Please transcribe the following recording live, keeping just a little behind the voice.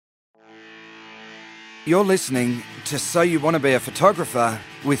You're listening to So You Want to Be a Photographer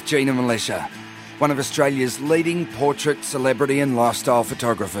with Gina Militia, one of Australia's leading portrait, celebrity and lifestyle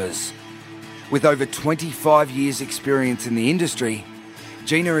photographers. With over 25 years experience in the industry,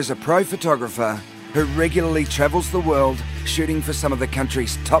 Gina is a pro photographer who regularly travels the world shooting for some of the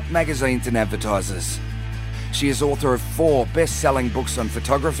country's top magazines and advertisers. She is author of 4 best-selling books on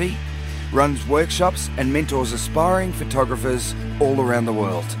photography, runs workshops and mentors aspiring photographers all around the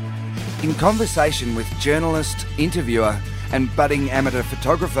world. In conversation with journalist, interviewer and budding amateur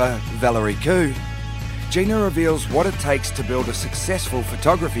photographer Valerie Khoo, Gina reveals what it takes to build a successful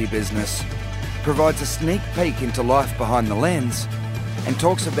photography business, provides a sneak peek into life behind the lens, and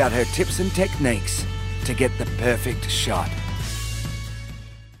talks about her tips and techniques to get the perfect shot.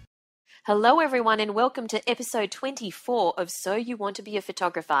 Hello everyone and welcome to episode 24 of So You Want to Be a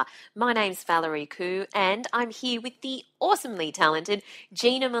Photographer. My name's Valerie Khoo and I'm here with the awesomely talented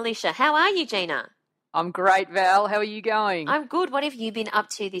Gina Militia. How are you, Gina? I'm great, Val. How are you going? I'm good. What have you been up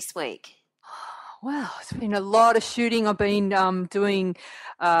to this week? Well, it's been a lot of shooting. I've been doing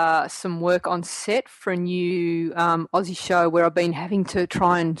some work on set for a new Aussie show where I've been having to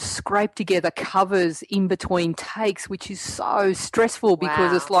try and scrape together covers in between takes, which is so stressful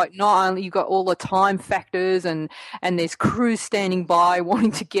because It's like not only you've got all the time factors and there's crews standing by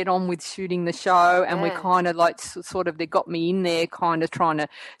wanting to get on with shooting the show, and we're kind of like sort of they got me in there kind of trying to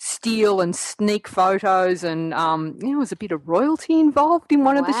steal and sneak photos, and there was a bit of royalty involved in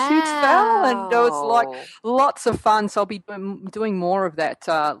one of the shoots, Val, and it was like lots of fun. So I'll be doing more of that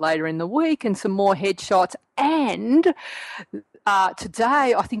later in the week and some more headshots. And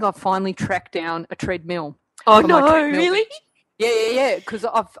today I think I've finally tracked down a treadmill. Oh no, really? Yeah. Because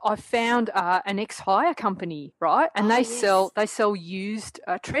I've found an ex-hire company, right? And they sell used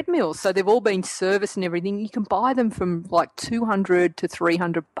treadmills. So they've all been serviced and everything. You can buy them from like $200 to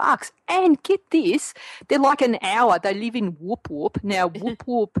 $300. And get this, they're like an hour. They live in Whoop Whoop. Now, Whoop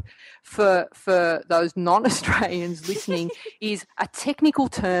Whoop, for those non-Australians listening, is a technical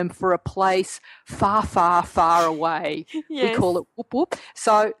term for a place far, far, far away. Yes. We call it Whoop Whoop.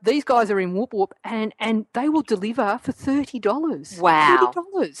 So these guys are in Whoop Whoop, and they will deliver for $30. Wow.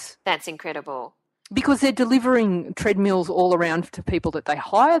 $30. That's incredible. Because they're delivering treadmills all around to people that they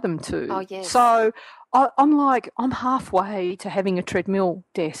hire them to. Oh, yes. So I'm halfway to having a treadmill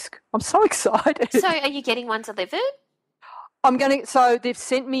desk. I'm so excited. So are you getting one delivered? So they've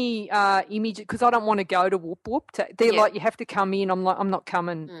sent me images because I don't want to go to Whoop Whoop. They're like, you have to come in. I'm like, I'm not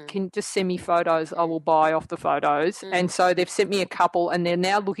coming. Can you just send me photos? I will buy off the photos. And so they've sent me a couple, and they're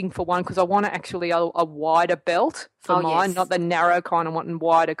now looking for one because I want actually a wider belt for mine, not the narrow kind. I want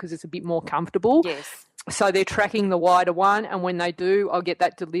wider because it's a bit more comfortable. Yes. So they're tracking the wider one, and when they do, I'll get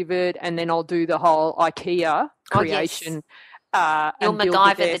that delivered, and then I'll do the whole IKEA creation. You'll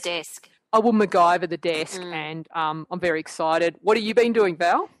MacGyver the desk. I will MacGyver the desk, and I'm very excited. What have you been doing,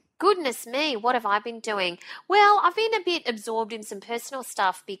 Val? Goodness me, what have I been doing? Well, I've been a bit absorbed in some personal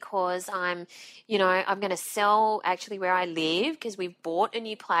stuff because I'm going to sell actually where I live because we've bought a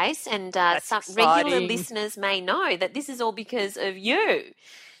new place, and some regular listeners may know that this is all because of you.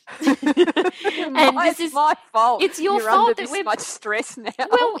 And this is my fault. It's your You're fault under that this we're much stress now.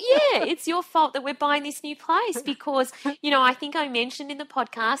 Well, yeah, it's your fault that we're buying this new place because, I think I mentioned in the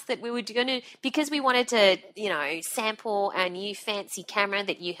podcast that we were going to, because we wanted to, sample our new fancy camera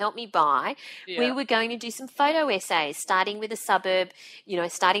that you helped me buy, we were going to do some photo essays, starting with a suburb,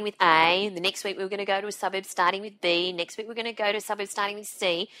 starting with A, and the next week we were going to go to a suburb starting with B, next week we're going to go to a suburb starting with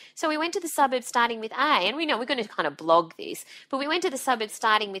C. So we went to the suburb starting with A, and we know we're going to kind of blog this, but we went to the suburb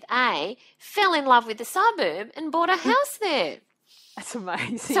starting with A, fell in love with the suburb and bought a house there. That's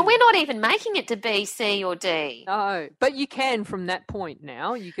amazing. So we're not even making it to B, C or D. No, but you can from that point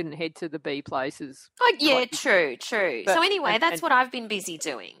now. You can head to the B places. Oh, yeah, true. But, so anyway, that's what I've been busy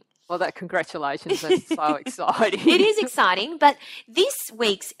doing. Well, congratulations. That's so exciting. It is exciting, but this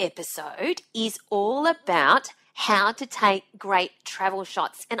week's episode is all about how to take great travel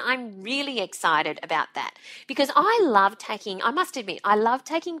shots. And I'm really excited about that because I must admit, I love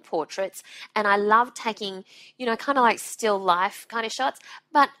taking portraits and I love taking, kind of like still life kind of shots,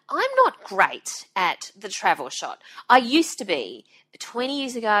 but I'm not great at the travel shot. I used to be. 20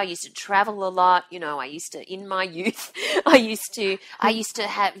 years ago, I used to travel a lot. In my youth, I used to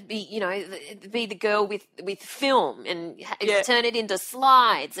be the girl with film and turn it into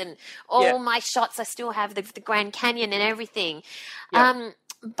slides, and all my shots. I still have the Grand Canyon and everything. Yep.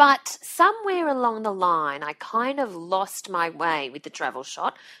 But somewhere along the line, I kind of lost my way with the travel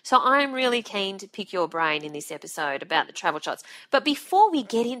shot. So I'm really keen to pick your brain in this episode about the travel shots. But before we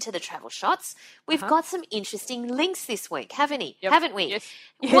get into the travel shots, we've got some interesting links this week, haven't we? Yep. Haven't we? Yes.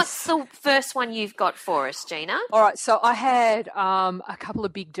 What's the first one you've got for us, Gina? All right, so I had a couple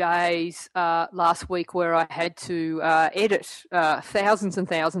of big days last week where I had to edit thousands and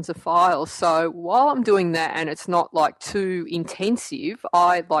thousands of files. So while I'm doing that and it's not like too intensive,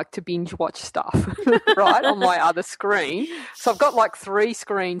 I like to binge watch stuff, right, on my other screen. So I've got like 3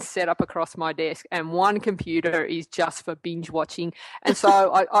 screens set up across my desk and one computer is just for binge watching. And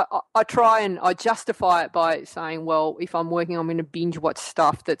so I try and I justify it by saying, well, if I'm working, I'm going to binge watch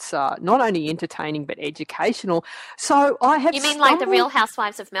stuff that's not only entertaining but educational. So I have. You mean like the Real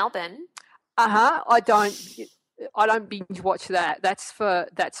Housewives of Melbourne? I don't binge watch that. That's for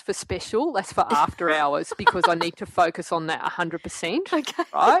special. That's for after hours because I need to focus on that 100%. Okay.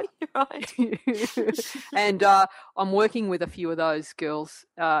 Right. Right. And I'm working with a few of those girls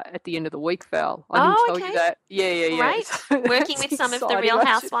at the end of the week, Val. I didn't tell you that. Yeah. Great. So working with some exciting. of the Real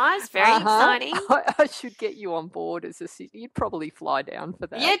Housewives. Very exciting. I should get you on board as assistant. You'd probably fly down for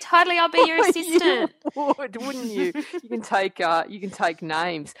that. Yeah, totally. I'll be your assistant. You would, wouldn't you? You can take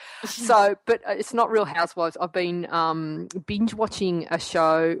names. So, but it's not Real Housewives. I've been binge watching a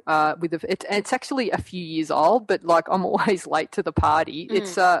show it's actually a few years old, but like I'm always late to the party.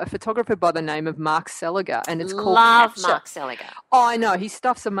 It's a photographer by the name of Mark Seliger, and it's called Love Capture. Mark Seliger. Oh, I know, his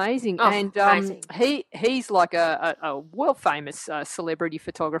stuff's amazing. Oh, And amazing. he's like a world famous celebrity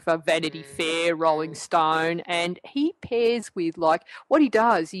photographer, Vanity Fair, Rolling Stone, and he pairs with like what he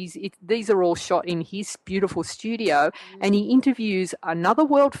does is these are all shot in his beautiful studio, and he interviews another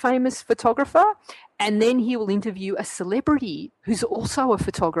world famous photographer, and then he will interview a celebrity who's also a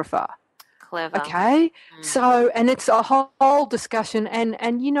photographer. Clever. Okay, so and it's a whole discussion,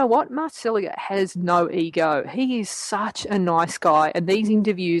 and you know what, Mark Seliger has no ego. He is such a nice guy, and these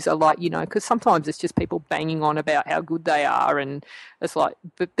interviews are like, you know, because sometimes it's just people banging on about how good they are, and it's like,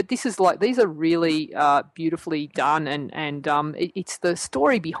 but this is like, these are really beautifully done, and it's the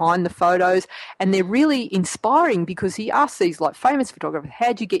story behind the photos, and they're really inspiring because he asks these like famous photographers,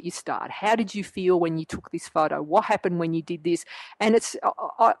 how'd you get your start? How did you feel when you took this photo? What happened when you did this? And it's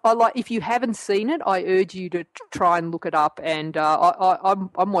I like, if you haven't seen it, I urge you to try and look it up. And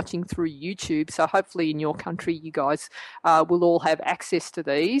I'm watching through YouTube, so hopefully in your country you guys will all have access to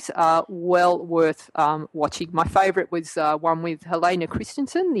these. Well worth watching. My favourite was one with Helena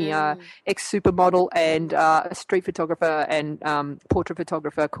Christensen, the ex-supermodel, and a street photographer and portrait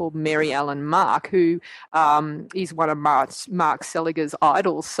photographer called Mary Ellen Mark, who is one of Mark Seliger's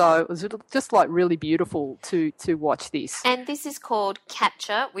idols. So it was just like really beautiful to watch this. And this is called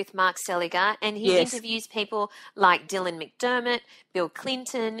Capture with Mark Seliger, and he interviews people like Dylan McDermott, Bill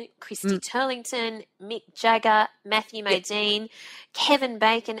Clinton, Christy Turlington, Mick Jagger, Matthew Modine, Kevin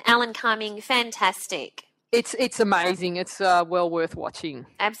Bacon, Alan Cumming. Fantastic. It's amazing. It's well worth watching.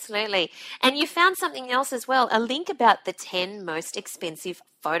 Absolutely. And you found something else as well, a link about the 10 most expensive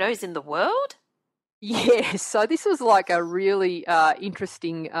photos in the world? Yes, so this was like a really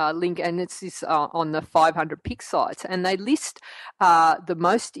interesting link, and it's this on the 500 pic sites, and they list the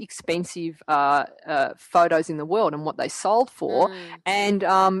most expensive photos in the world and what they sold for, and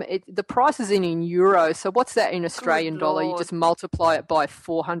the price is in euros. So what's that in Australian dollar? You just multiply it by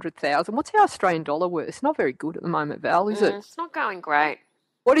 400,000. What's our Australian dollar worth? It's not very good at the moment, Val, is it? It's not going great.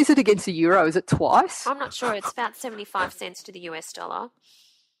 What is it against the euro? Is it twice? I'm not sure. It's about 75 cents to the US dollar.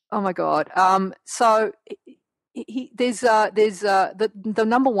 Oh my God! So there's the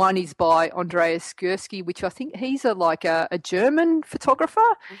number one is by Andreas Gursky, which I think he's a German photographer,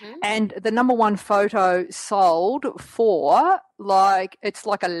 and the number one photo sold for it's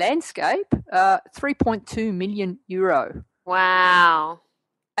like a landscape, 3.2 million euro. Wow.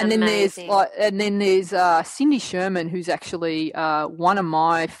 And Amazing. then there's Cindy Sherman, who's actually one of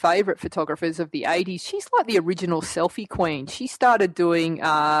my favourite photographers of the 80s. She's like the original selfie queen. She started doing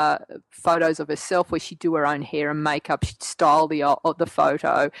photos of herself where she'd do her own hair and makeup. She'd style the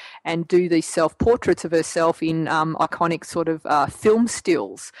photo and do these self-portraits of herself in iconic sort of film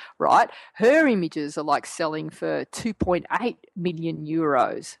stills, right? Her images are like selling for 2.8 million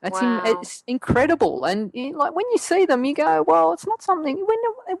euros. It's incredible. And like when you see them, you go, well, it's not something...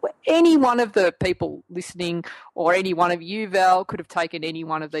 Any one of the people listening or any one of you, Val, could have taken any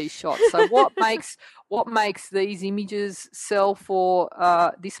one of these shots. So what what makes these images sell for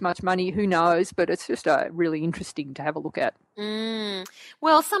this much money, who knows? But it's just really interesting to have a look at.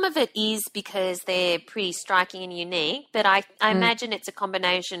 Well, some of it is because they're pretty striking and unique, but I imagine it's a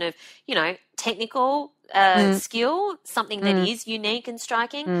combination of, technical skill, something that is unique and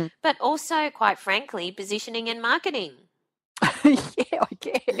striking, but also, quite frankly, positioning and marketing. Yeah, I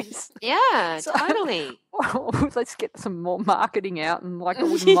guess. Yeah, totally. Well, let's get some more marketing out, and I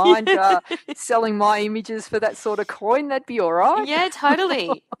wouldn't mind selling my images for that sort of coin. That'd be all right. Yeah,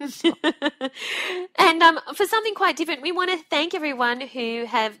 totally. And for something quite different, we want to thank everyone who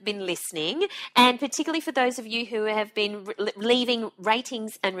have been listening, and particularly for those of you who have been leaving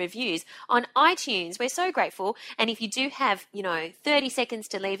ratings and reviews on iTunes. We're so grateful. And if you do have, 30 seconds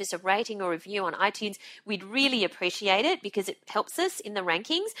to leave us a rating or review on iTunes, we'd really appreciate it because it helps us in the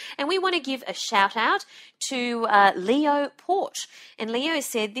rankings. And we want to give a shout out to Leo Port. And Leo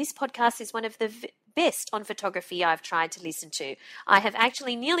said, this podcast is one of the best on photography I've tried to listen to. I have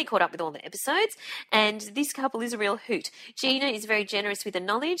actually nearly caught up with all the episodes, and this couple is a real hoot. Gina is very generous with the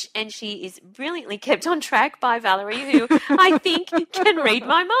knowledge, and she is brilliantly kept on track by Valerie, who I think can read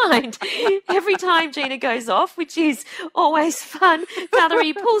my mind. Every time Gina goes off, which is always fun,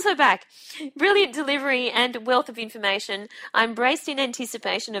 Valerie pulls her back. Brilliant delivery and wealth of information. I'm braced in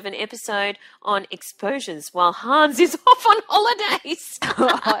anticipation of an episode on exposures while Hans is off on holidays.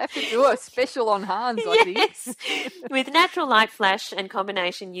 I have to do a special on Hans. Yes, with natural light flash and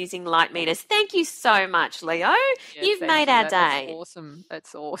combination using light meters. Thank you so much, Leo. You've made our day. That's awesome.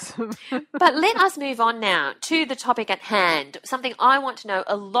 That's awesome. But let us move on now to the topic at hand, something I want to know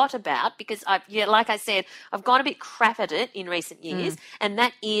a lot about because, like I said, I've gone a bit crap at it in recent years, and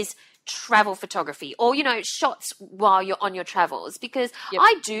that is travel photography or, shots while you're on your travels, because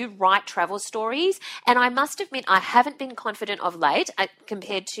I do write travel stories, and I must admit I haven't been confident of late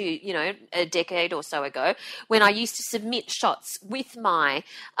compared to, a decade or so ago when I used to submit shots with my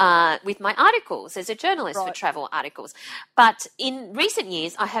articles as a journalist for travel articles. But in recent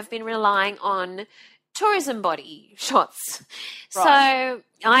years, I have been relying on tourism body shots. Right. So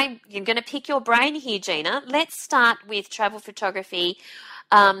I'm going to pick your brain here, Gina. Let's start with travel photography.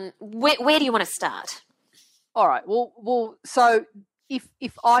 Where do you want to start? All right. Well. So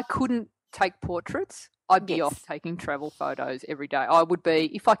if I couldn't take portraits, I'd be off taking travel photos every day. I would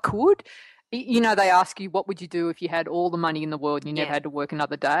be, if I could. They ask you, what would you do if you had all the money in the world and you never had to work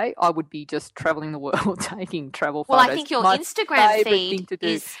another day? I would be just traveling the world taking travel photos. Well, I think your Instagram feed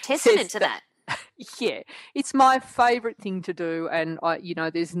is testament to that. Yeah, it's my favourite thing to do, and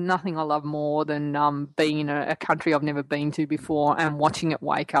there's nothing I love more than being in a country I've never been to before and watching it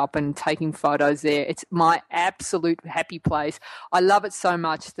wake up and taking photos there. It's my absolute happy place. I love it so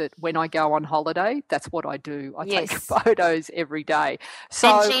much that when I go on holiday, that's what I do. I take photos every day.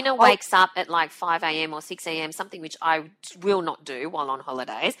 So and Gina wakes up at like 5 a.m. or 6 a.m., something which I will not do while on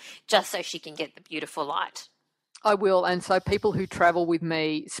holidays, just so she can get the beautiful light. I will, and so people who travel with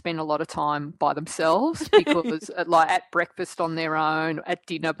me spend a lot of time by themselves because at breakfast on their own, at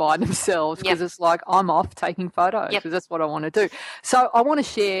dinner by themselves, because it's like I'm off taking photos because that's what I want to do. So I want to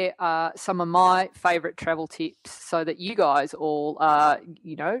share some of my favourite travel tips so that you guys all,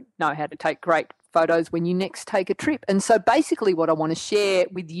 know how to take great photos when you next take a trip. And so basically what I want to share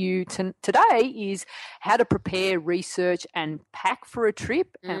with you today is how to prepare, research and pack for a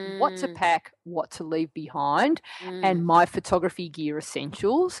trip, and what to pack, what to leave behind, and my photography gear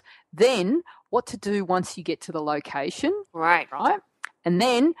essentials. Then what to do once you get to the location. Right. And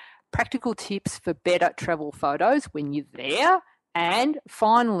then practical tips for better travel photos when you're there. And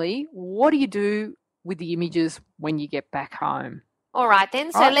finally, what do you do with the images when you get back home? All right,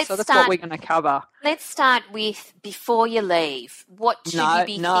 then. So let's that's start. What we're going to cover. Let's start with before you leave. What should you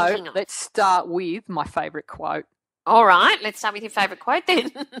be thinking of? Let's start with my favourite quote. All right, let's start with your favourite quote then.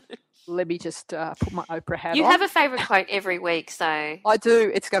 Let me just put my Oprah hat on. You have a favourite quote every week, so I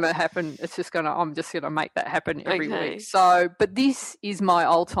do. It's going to happen. I'm just going to make that happen every week. So, but this is my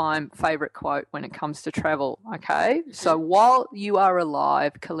all-time favourite quote when it comes to travel. Okay, so while you are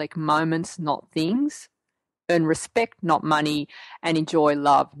alive, collect moments, not things. Earn respect, not money, and enjoy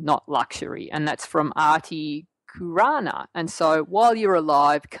love, not luxury. And that's from Arti Kurana. And so while you're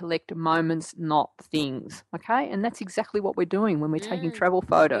alive, collect moments, not things. Okay? And that's exactly what we're doing when we're taking travel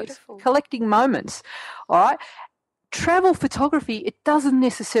photos. Beautiful. Collecting moments. All right? Travel photography, it doesn't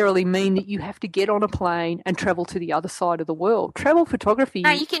necessarily mean that you have to get on a plane and travel to the other side of the world. Travel photography. No,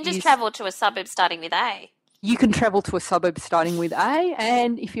 you can just travel to a suburb starting with A. You can travel to a suburb starting with A,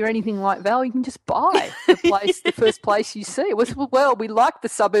 and if you're anything like Val, you can just buy the first place you see. Well, we like the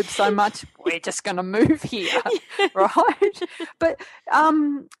suburbs so much, we're just going to move here, right? But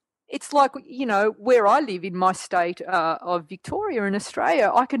it's like, where I live in my state of Victoria in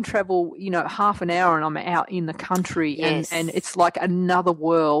Australia, I can travel, half an hour and I'm out in the country, Yes. and it's like another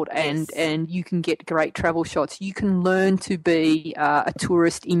world, Yes. and you can get great travel shots. You can learn to be a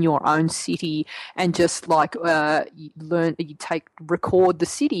tourist in your own city, and just like record the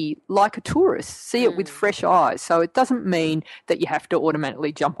city like a tourist, see it with fresh eyes. So it doesn't mean that you have to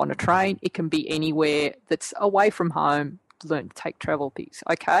automatically jump on a train. It can be anywhere that's away from home. Learn to take travel pics.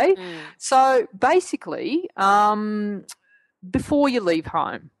 Okay. So basically, before you leave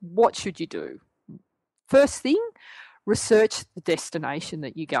home, what should you do? First thing, research the destination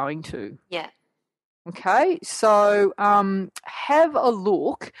that you're going to. Yeah. Okay, so have a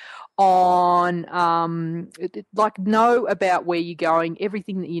look on, know about where you're going,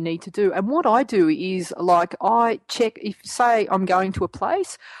 everything that you need to do. And what I do is, like, I check, if, say, I'm going to a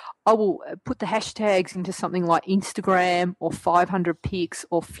place, I will put the hashtags into something like Instagram or 500 pics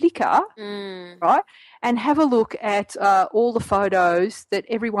or Flickr, right? And have a look at all the photos that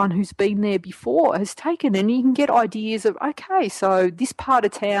everyone who's been there before has taken. And you can get ideas of, okay, so this part of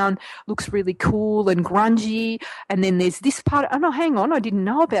town looks really cool and grungy. And then there's this part, oh no, hang on, I didn't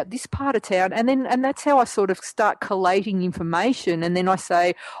know about this part of town. And that's how I sort of start collating information. And then I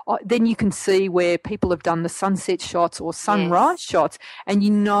say, then you can see where people have done the sunset shots or sunrise shots, and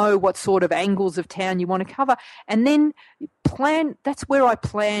you know what sort of angles of town you want to cover. And then that's where I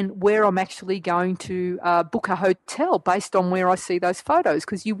plan where I'm actually going to book a hotel based on where I see those photos,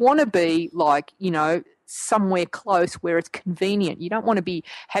 because you want to be like, somewhere close where it's convenient. You don't want to be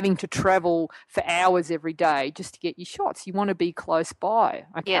having to travel for hours every day just to get your shots. You want to be close by,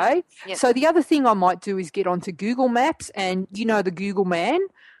 okay? Yep. So the other thing I might do is get onto Google Maps, and the Google Man.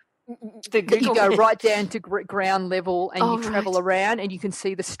 You go right down to ground level, and you travel around, and you can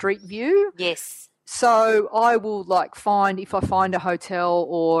see the street view. Yes. So I will if I find a hotel,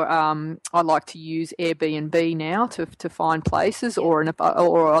 or I like to use Airbnb now to find places, or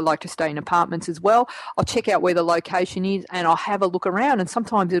I like to stay in apartments as well. I'll check out where the location is, and I'll have a look around, and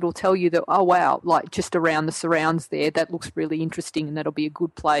sometimes it'll tell you that, oh wow, like just around the surrounds there, that looks really interesting, and that'll be a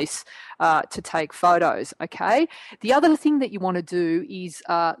good place to take photos. Okay. The other thing that you want to do is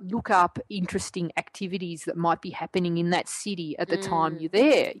look up interesting activities that might be happening in that city at the time you're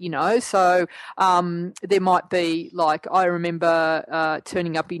there. So there might be, like, I remember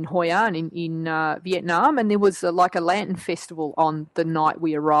turning up in Hoi An in Vietnam, and there was a lantern festival on the night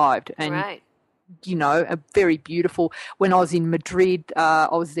we arrived, and Right. A very beautiful. When I was in Madrid, I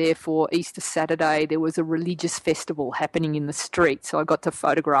was there for Easter Saturday. There was a religious festival happening in the street, so I got to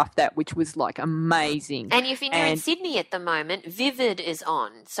photograph that, which was like amazing. And if you're in Sydney at the moment, Vivid is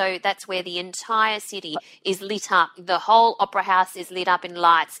on. So that's where the entire city is lit up. The whole Opera House is lit up in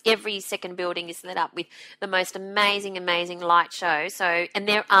lights. Every second building is lit up with the most amazing, amazing light show. And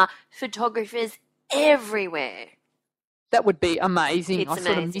there are photographers everywhere. That would be amazing. It's I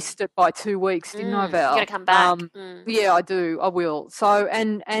sort of amazing. missed it by 2 weeks, didn't I, Val? You got to come back. Yeah, I do. I will. So,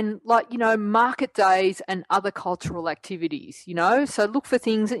 and market days and other cultural activities, so look for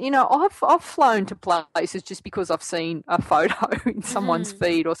things. I've flown to places just because I've seen a photo in someone's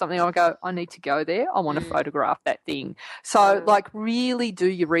feed or something. I go, I need to go there. I want to photograph that thing. So, really do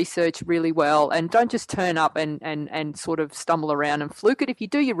your research really well, and don't just turn up and sort of stumble around and fluke it. If you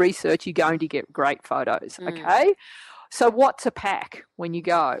do your research, you're going to get great photos, okay? So what to pack when you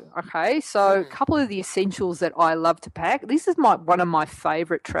go, okay? So a couple of the essentials that I love to pack. This is one of my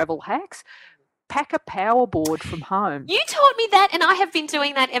favourite travel hacks. Pack a power board from home. You taught me that, and I have been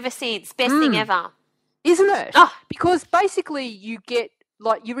doing that ever since. Best thing ever. Isn't it? Oh. Because basically you get,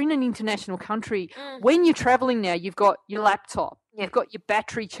 you're in an international country. When you're travelling now, you've got your laptop. Yep. You've got your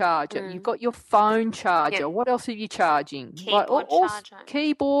battery charger. You've got your phone charger. Yep. What else are you charging? Keyboard charger.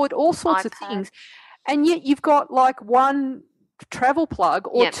 Keyboard, all sorts of iPad. things. And yet you've got one travel plug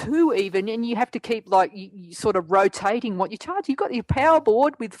or two even, and you have to keep you sort of rotating what you charge. You've got your power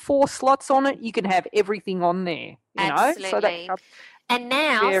board with 4 slots on it. You can have everything on there. Absolutely. So and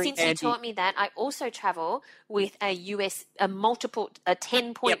now, very since handy. you taught me that, I also travel with a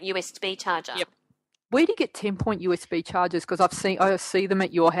 10-point USB charger. Yep. Where do you get 10-point USB chargers? Because I see them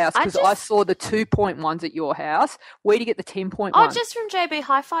at your house, because I saw the 2-point ones at your house. Where do you get the 10-point ones? Oh, just from JB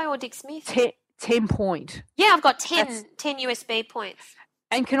Hi-Fi or Dick Smith. 10-point. Yeah, I've got 10 USB points.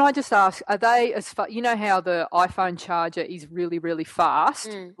 And can I just ask, are they as far? You know how the iPhone charger is really, really fast,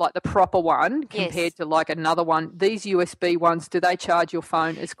 like the proper one compared to another one. These USB ones, do they charge your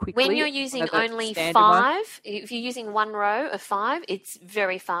phone as quickly? When you're using only 5, if you're using one row of 5, it's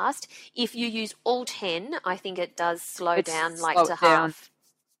very fast. If you use all 10, I think it does slow down to half.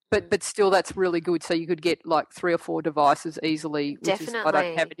 but still, that's really good. So you could get like 3 or 4 devices easily. Which is,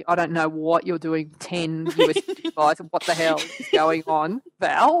 I don't know what you're doing. 10 USB devices. What the hell is going on,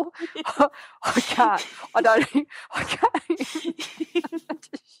 Val? I can't. I don't. I can't.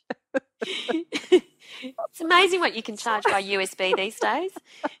 It's amazing what you can charge by USB these days.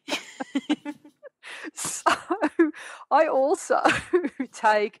 So I also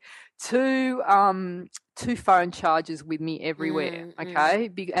take two phone chargers with me everywhere, okay?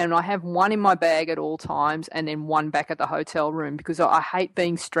 And I have one in my bag at all times and then one back at the hotel room because I hate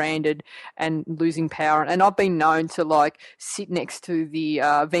being stranded and losing power. And I've been known to like sit next to the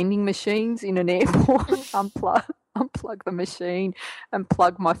vending machines in an airport, unplug the machine and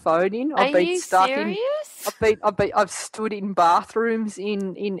plug my phone in. Are you serious? I've stood in bathrooms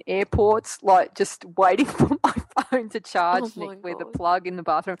in airports, like just waiting for my phone to charge with a plug in the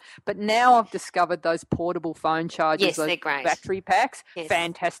bathroom. But now I've discovered those portable phone chargers, yes, those they're great. battery packs,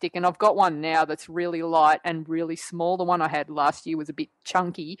 fantastic. And I've got one now that's really light and really small. The one I had last year was a bit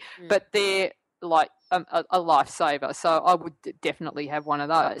chunky, but they're like a lifesaver. So I would definitely have one of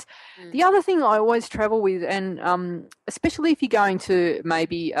those. The other thing I always travel with, and especially if you're going to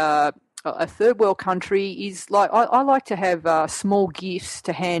maybe a third world country, is like I like to have small gifts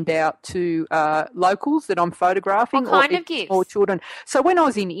to hand out to locals that I'm photographing. What kind of gifts? Small children. So when I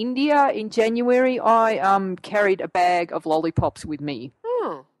was in India in January, I carried a bag of lollipops with me.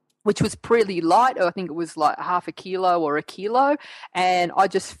 Which was pretty light. I think it was like half a kilo or a kilo. And I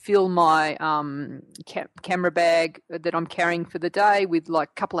just fill my camera bag that I'm carrying for the day with like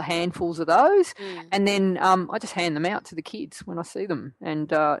a couple of handfuls of those. And then I just hand them out to the kids when I see them.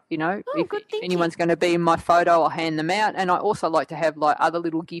 And, if anyone's going to be in my photo, I'll hand them out. And I also like to have like other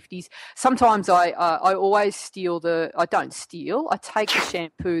little gifties. Sometimes I always I don't steal. I take the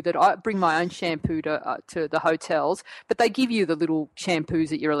shampoo I bring my own shampoo to the hotels, but they give you the little shampoos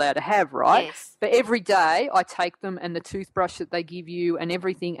that you're allowed to have, right? Yes. But every day I take them and the toothbrush that they give you and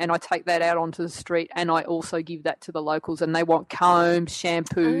everything, and I take that out onto the street, and I also give that to the locals, and they want combs,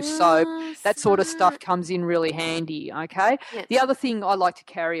 shampoo, soap, that sort of stuff comes in really handy, okay? Yep. The other thing I like to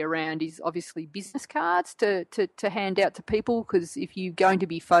carry around is obviously business cards to hand out to people, because if you're going to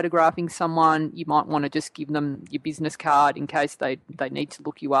be photographing someone, you might want to just give them your business card in case they need to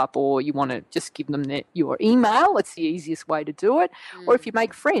look you up, or you want to just give them your email. It's the easiest way to do it. Or if you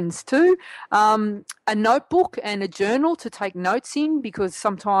make friends too, a notebook and a journal to take notes in, because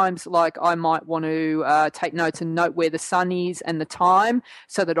sometimes like I might want to take notes and note where the sun is and the time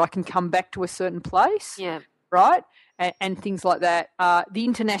so that I can come back to a certain place. Yeah. Right? And things like that. The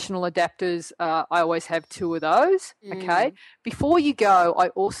international adapters, I always have 2 of those, okay? Before you go, I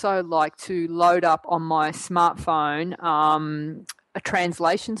also like to load up on my smartphone a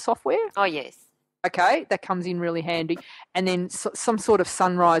translation software. Oh, yes. Okay, that comes in really handy. And then some sort of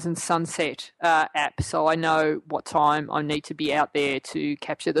sunrise and sunset app, so I know what time I need to be out there to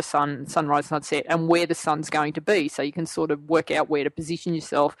capture the sunrise, sunset, and where the sun's going to be, so you can sort of work out where to position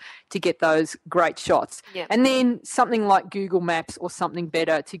yourself to get those great shots. Yep. And then something like Google Maps or something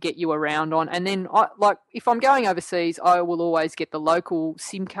better to get you around on. And then, if I'm going overseas, I will always get the local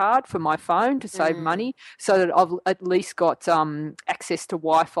SIM card for my phone to save money, so that I've at least got access to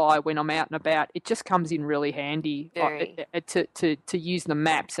Wi-Fi when I'm out and about. It just comes in really handy to use the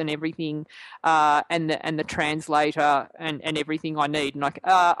maps and everything, and the translator and everything I need. And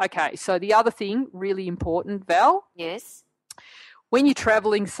okay, so the other thing, really important, Val. Yes. When you're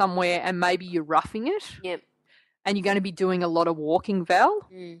traveling somewhere and maybe you're roughing it, yep, and you're going to be doing a lot of walking, Val,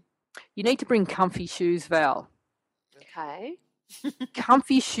 you need to bring comfy shoes, Val. Okay.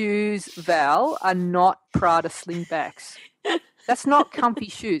 Comfy shoes, Val, are not Prada slingbacks. That's not comfy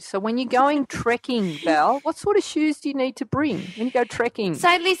shoes. So when you're going trekking, Val, what sort of shoes do you need to bring when you go trekking?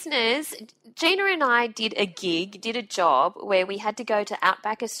 So listeners, Gina and I did a job where we had to go to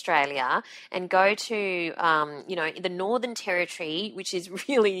Outback Australia and go to, the Northern Territory, which is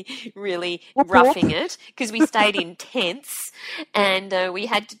really, really roughing it, because we stayed in tents and we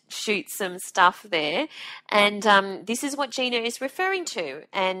had to shoot some stuff there. And this is what Gina is referring to.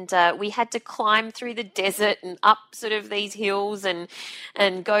 And we had to climb through the desert and up sort of these hills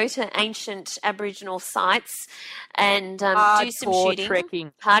and go to ancient Aboriginal sites and do some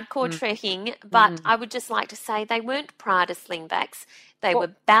shooting. Hardcore trekking. But I would just like to say they weren't Prada slingbacks. They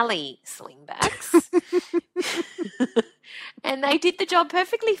were Bally slingbacks. And they did the job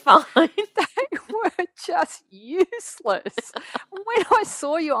perfectly fine. They were just useless. When I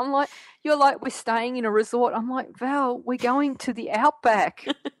saw you, I'm like, you're like, we're staying in a resort. I'm like, Val, we're going to the outback.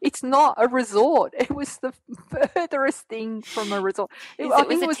 It's not a resort. It was the furthest thing from a resort. I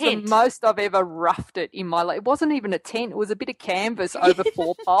think it was the most I've ever roughed it in my life. It wasn't even a tent. It was a bit of canvas over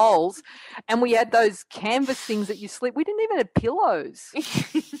 4 poles. And we had those canvas things that you sleep. We didn't even have pillows.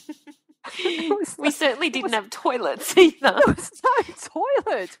 We certainly didn't have toilets either. There was no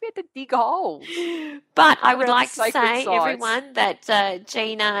toilets. We had to dig holes. But I would like to say, everyone, that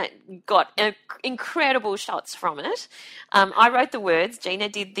Gina got incredible shots from it. I wrote the words, Gina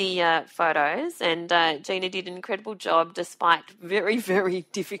did the photos, and Gina did an incredible job despite very, very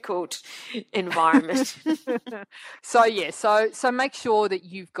difficult environment. So make sure that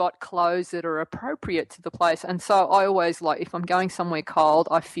you've got clothes that are appropriate to the place. And so I always if I'm going somewhere cold,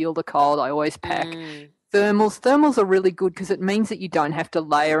 I feel the cold. I always pack thermals. Thermals are really good because it means that you don't have to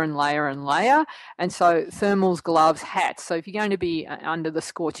layer and layer and layer. And so thermals, gloves, hats. So if you're going to be under the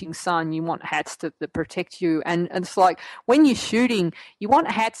scorching sun, you want hats that protect you. And it's like when you're shooting, you want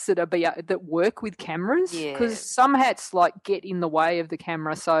hats that work with cameras, because some hats get in the way of the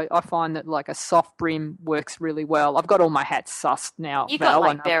camera. So I find that a soft brim works really well. I've got all my hats sussed now. You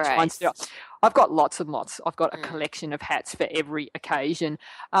got berets. I've got lots and lots. I've got a collection of hats for every occasion.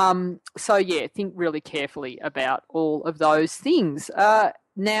 Think really carefully about all of those things.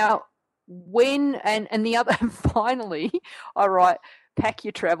 Now, and the other, finally, I write, pick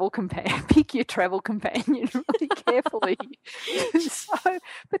your travel companion really carefully.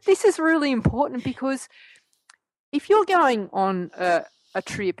 But this is really important because if you're going on a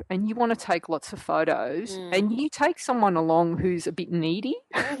trip and you want to take lots of photos and you take someone along who's a bit needy,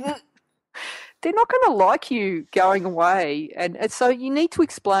 they're not going to like you going away. And so you need to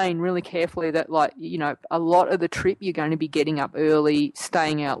explain really carefully that, a lot of the trip you're going to be getting up early,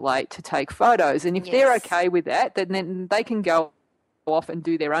 staying out late to take photos. And if they're okay with that, then they can go off and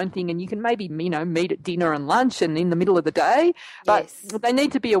do their own thing, and you can maybe, meet at dinner and lunch and in the middle of the day. But they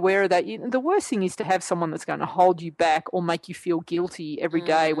need to be aware of that. The worst thing is to have someone that's going to hold you back or make you feel guilty every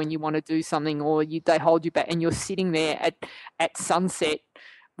day when you want to do something, or they hold you back and you're sitting there at sunset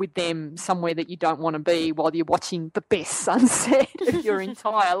with them somewhere that you don't want to be while you're watching the best sunset of your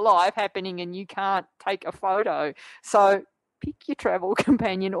entire life happening and you can't take a photo. So pick your travel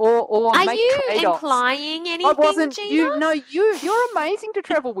companion or Are make you trade-offs. Implying anything, I wasn't. Gina? You're amazing to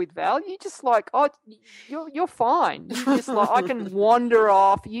travel with, Val. You just you're fine. You just I can wander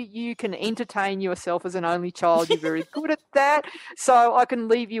off. You can entertain yourself as an only child. You're very good at that. So I can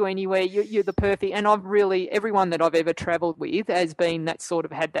leave you anywhere. You're the perfect. And everyone that I've ever travelled with has been that sort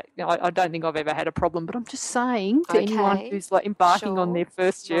of had that. I don't think I've ever had a problem. But I'm just saying to anyone who's embarking on their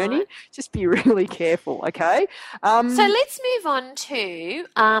first journey, just be really careful. Okay. So let's move on to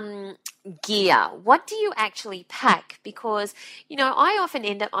gear. What do you actually pack? Because, I often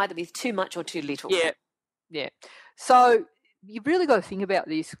end up either with too much or too little. Yeah. So you've really got to think about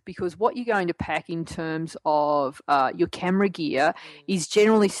this, because what you're going to pack in terms of your camera gear is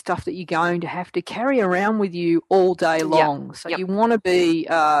generally stuff that you're going to have to carry around with you all day long. So you want to be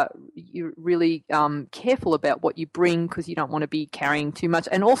you're really careful about what you bring, because you don't want to be carrying too much.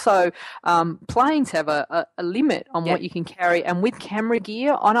 And also planes have a limit on what you can carry. And with camera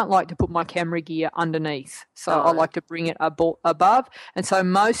gear, I don't like to put my camera gear underneath. So I like to bring it above. And so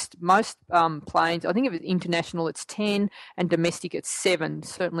most planes, I think if it's international, it's 10, and domestic it's 7,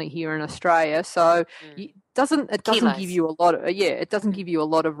 certainly here in Australia. So it doesn't give you a lot of it doesn't give you a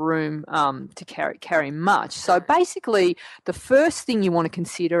lot of room to carry much. So basically the first thing you want to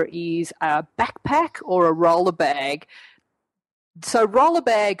consider is a backpack or a roller bag. So roller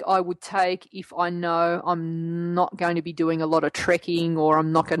bag I would take if I know I'm not going to be doing a lot of trekking, or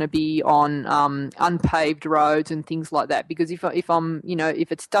I'm not going to be on unpaved roads and things like that. Because if I'm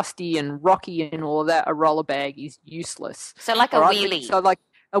if it's dusty and rocky and all of that, a roller bag is useless. So like a wheelie. So like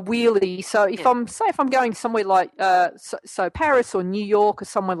a wheelie. So if I'm going somewhere like so Paris or New York or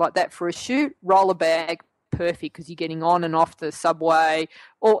somewhere like that for a shoot, roller bag, perfect, because you're getting on and off the subway,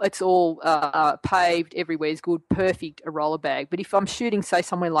 or it's all paved, everywhere's good, perfect, a roller bag. But if I'm shooting, say,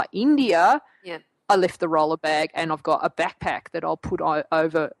 somewhere like India, I left the roller bag and I've got a backpack that I'll put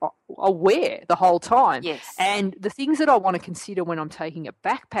over, I'll wear the whole time. Yes. And the things that I want to consider when I'm taking a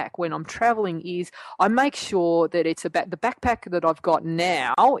backpack, when I'm traveling, is I make sure that it's the backpack that I've got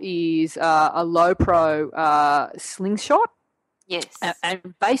now is a low pro slingshot. Yes.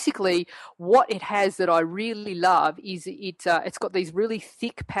 And basically what it has that I really love is it's got these really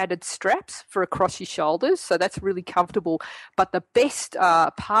thick padded straps for across your shoulders, so that's really comfortable. But the best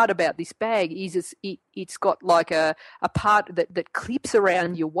part about this bag is it's got like a part that clips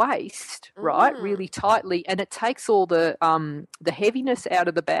around your waist, right, really tightly, and it takes all the heaviness out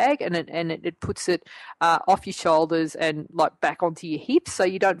of the bag, and it puts it off your shoulders and like back onto your hips, so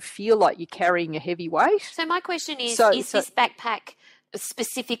you don't feel like you're carrying a heavy weight. So my question is this backpack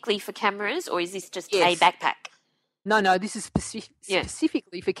specifically for cameras, or is this just a backpack? No, this is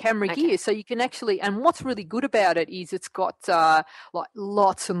specifically for camera gear. So you can actually, and what's really good about it is it's got like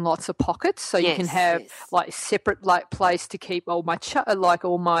lots and lots of pockets. So you can have like separate like place to keep all my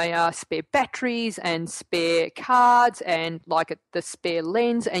spare batteries and spare cards and like the spare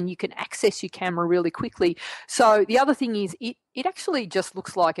lens, and you can access your camera really quickly. So the other thing is it actually just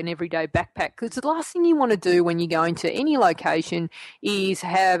looks like an everyday backpack, because the last thing you want to do when you go into any location is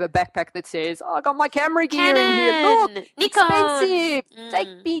have a backpack that says, I got my camera gear in here. Look, Nikon. expensive.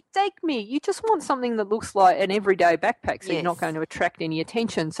 Take me. You just want something that looks like an everyday backpack, so you're not going to attract any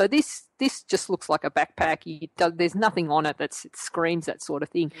attention. So this just looks like a backpack. There's nothing on it that screams that sort of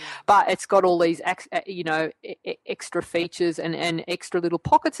thing, but it's got all these, extra features and extra little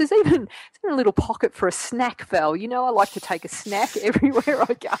pockets. There's even a little pocket for a snack, Val. You know, I like to take a snack everywhere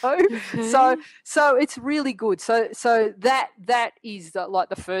I go. So it's really good. So that is like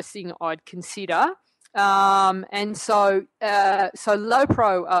the first thing I'd consider. And so low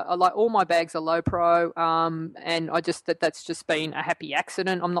pro, like all my bags are low pro. And that's just been a happy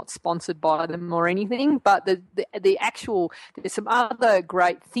accident. I'm not sponsored by them or anything, but the actual, there's some other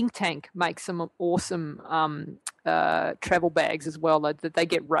great Think Tank makes some awesome, travel bags as well that they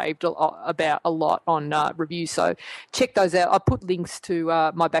get raved about a lot on reviews. So check those out. I put links to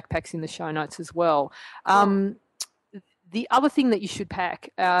my backpacks in the show notes as well. The other thing that you should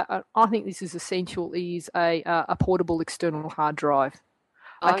pack, I think this is essential, is a portable external hard drive.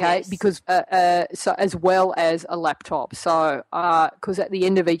 Okay, because so as well as a laptop. So because at the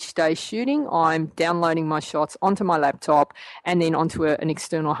end of each day's shooting, I'm downloading my shots onto my laptop and then onto an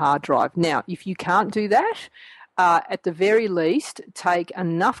external hard drive. Now, if you can't do that, at the very least, take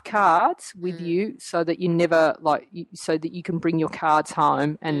enough cards with you so that you never so that you can bring your cards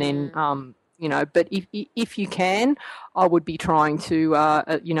home, and then but if you can, I would be trying to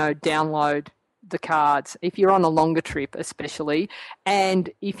download the cards if you're on a longer trip, especially.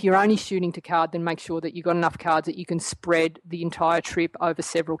 And if you're only shooting to card, then make sure that you've got enough cards that you can spread the entire trip over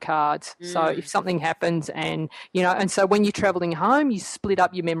several cards. So if something happens and so when you're traveling home, you split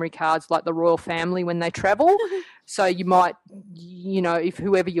up your memory cards like the royal family when they travel. So you might, if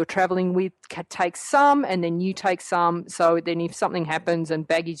whoever you're traveling with takes some and then you take some, so then if something happens and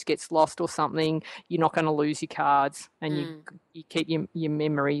baggage gets lost or something, you're not going to lose your cards and you keep your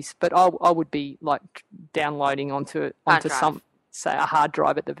memories. But I would be like downloading onto some, say, a hard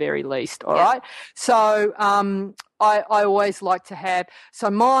drive at the very least. All right. So I always like to have, so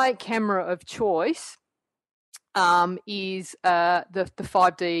my camera of choice is the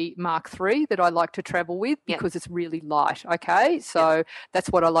 5D Mark III that I like to travel with because it's really light. Okay, so that's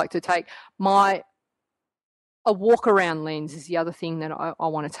what I like to take. A walk-around lens is the other thing that I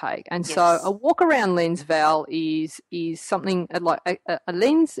want to take. And so a walk-around lens, Val, is something like a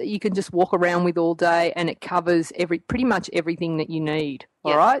lens that you can just walk around with all day, and it covers pretty much everything that you need.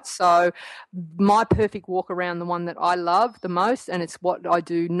 All right. So my perfect walk around, the one that I love the most, and it's what I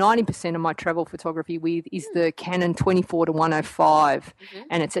do 90% of my travel photography with, is the Canon 24-105,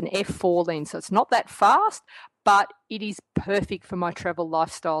 and it's an f4 lens. So it's not that fast, but it is perfect for my travel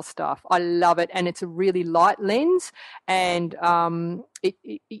lifestyle stuff. I love it, and it's a really light lens, and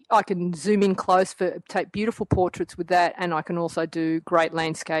I can zoom in close take beautiful portraits with that, and I can also do great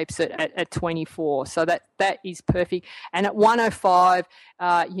landscapes at 24. So that is perfect. And at 105,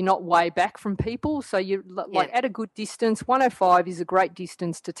 you're not way back from people, so you're at a good distance. 105 is a great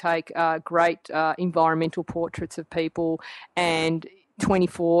distance to take great environmental portraits of people, and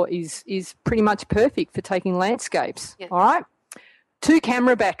 24 is pretty much perfect for taking landscapes. All right, 2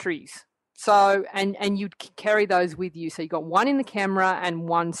 camera batteries. So and you'd carry those with you. So you've got one in the camera and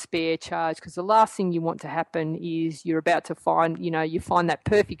one spare charge, because the last thing you want to happen is you're about to find you find that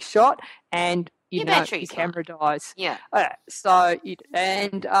perfect shot and your camera dies.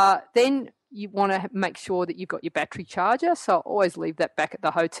 Then you want to make sure that you've got your battery charger. So always leave that back at the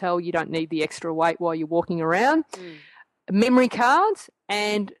hotel. You don't need the extra weight while you're walking around. Memory cards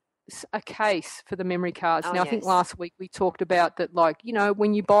and a case for the memory cards. I think last week we talked about that,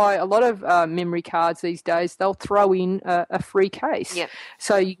 when you buy a lot of memory cards these days, they'll throw in a free case.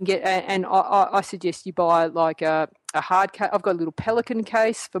 So you can get, and I suggest you buy like a hard case. I've got a little Pelican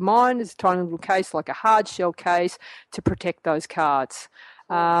case for mine. It's a tiny little case, like a hard shell case, to protect those cards.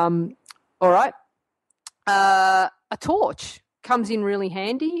 All right. A torch comes in really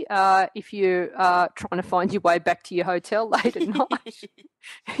handy if you're trying to find your way back to your hotel late at night.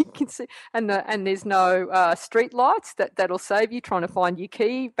 and there's no street lights that'll save you trying to find your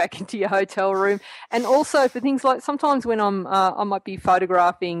key back into your hotel room. And also for things like sometimes when I might be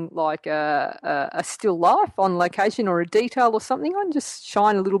photographing like a still life on location or a detail or something, I can just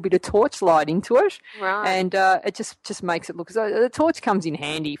shine a little bit of torchlight into it, Right. and it just makes it look. So the torch comes in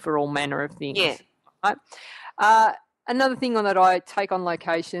handy for all manner of things. Yeah. Right? Another thing that I take on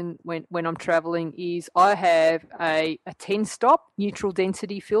location when I'm traveling is I have a 10-stop neutral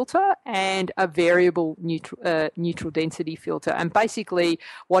density filter and a variable neutral density filter. And basically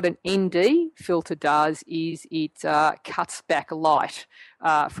what an ND filter does is it cuts back light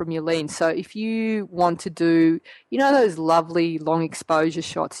from your lens. So if you want to do, those lovely long exposure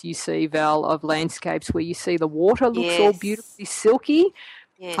shots you see, Val, of landscapes where you see the water looks all beautifully silky.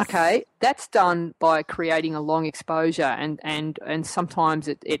 Yes. Okay, that's done by creating a long exposure, and sometimes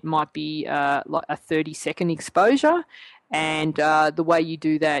it might be like a 30-second exposure. And the way you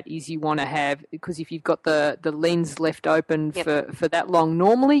do that is you want to have, because if you've got the lens left open for that long,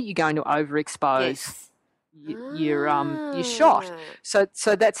 normally you're going to overexpose your shot. So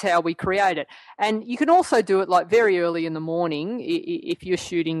that's how we create it. And you can also do it like very early in the morning. If you're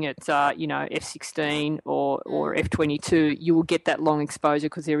shooting at F16 or F22, you will get that long exposure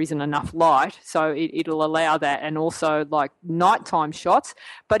because there isn't enough light. So it'll allow that, and also like nighttime shots.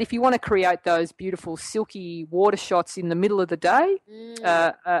 But if you want to create those beautiful silky water shots in the middle of the day,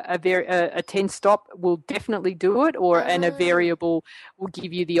 a 10-stop will definitely do it, and a variable will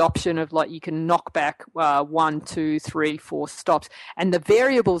give you the option of like you can knock back 1, 2, 3, 4 stops. And the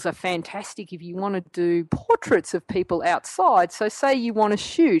variables are fantastic if you want to do portraits of people outside. So say you want to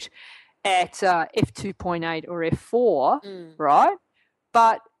shoot at f2.8 or f4, right?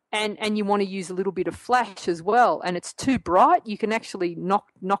 But and you want to use a little bit of flash as well, and it's too bright, you can actually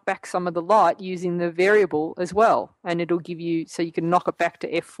knock back some of the light using the variable as well, and it'll give you, so you can knock it back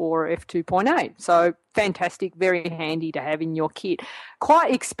to f4 or f2.8. So fantastic, very handy to have in your kit.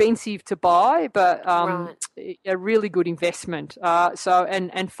 Quite expensive to buy, but a really good investment.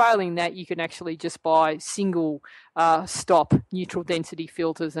 And failing that, you can actually just buy single stop neutral density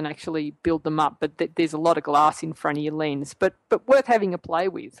filters and actually build them up. But there's a lot of glass in front of your lens, but worth having a play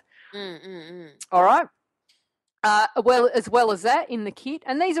with. All right. As well as that in the kit,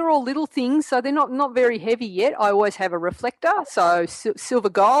 and these are all little things, so they're not very heavy yet. I always have a reflector, so silver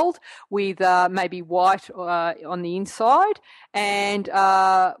gold with maybe white on the inside, and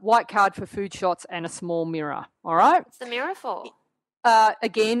white card for food shots, and a small mirror. All right. What's the mirror for?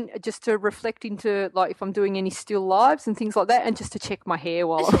 Again, just to reflect into, like, if I'm doing any still lives and things like that, and just to check my hair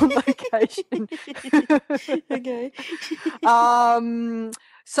while I'm on location. Okay.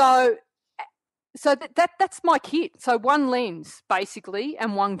 So that's my kit. So one lens basically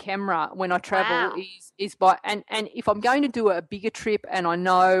and one camera when I travel is by, and if I'm going to do a bigger trip and I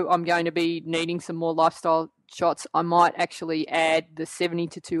know I'm going to be needing some more lifestyle shots, I might actually add the 70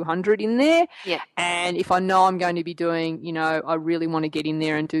 to 200 in there. Yeah. And if I know I'm going to be doing, I really want to get in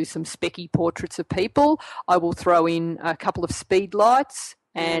there and do some specky portraits of people, I will throw in a couple of speed lights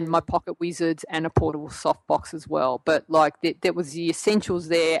and my pocket wizards and a portable softbox as well. But like that was the essentials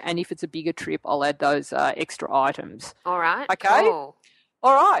there, and if it's a bigger trip, I'll add those extra items. All right. Okay. Cool.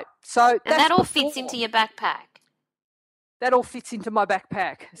 All right. So that all fits into your backpack. That all fits into my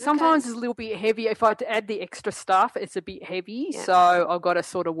backpack. Sometimes it's a little bit heavy. If I had to add the extra stuff, it's a bit heavy. Yeah. So I've got to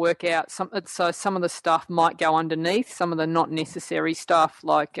sort of work out some of the stuff might go underneath. Some of the not necessary stuff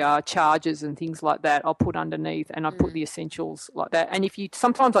like chargers and things like that, I'll put underneath, and I put the essentials like that. And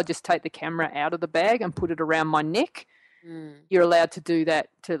sometimes I just take the camera out of the bag and put it around my neck. You're allowed to do that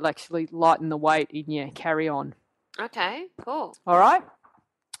to actually lighten the weight in your carry-on. Okay, cool. All right.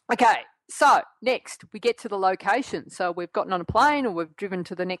 Okay. So next we get to the location. So we've gotten on a plane or we've driven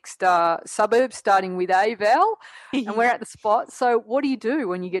to the next suburb, starting with Val, and we're at the spot. So what do you do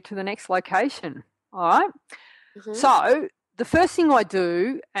when you get to the next location? All right. So the first thing I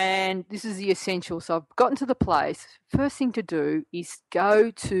do, and this is the essential, so I've gotten to the place, first thing to do is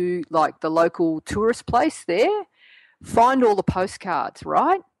go to like the local tourist place there, find all the postcards,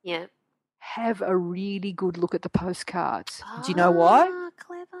 right? Yeah. Have a really good look at the postcards. Do you know why?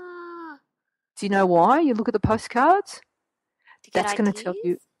 Clever. Do you know why you look at the postcards? That's going to tell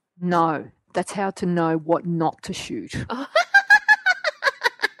you. No, that's how to know what not to shoot.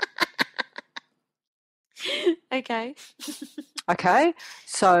 Okay. Okay,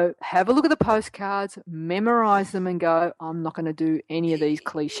 so have a look at the postcards, memorize them and go, I'm not going to do any of these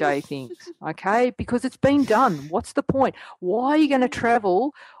cliche things, okay, because it's been done. What's the point? Why are you going to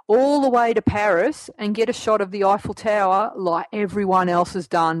travel all the way to Paris and get a shot of the Eiffel Tower like everyone else has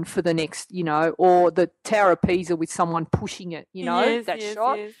done for the next, or the Tower of Pisa with someone pushing it, that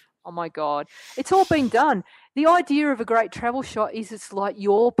shot? Yes. Oh my God. It's all been done. The idea of a great travel shot is it's like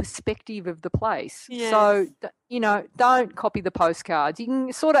your perspective of the place. Yes. So, don't copy the postcards. You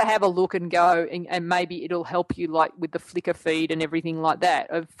can sort of have a look and go, and maybe it'll help you like with the Flickr feed and everything like that,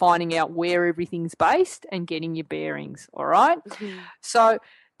 of finding out where everything's based and getting your bearings. All right. So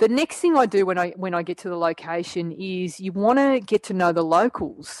the next thing I do when I get to the location is you want to get to know the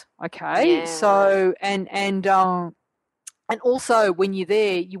locals. Okay. Yeah. So, and also when you're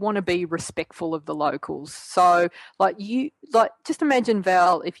there, you want to be respectful of the locals. So just imagine,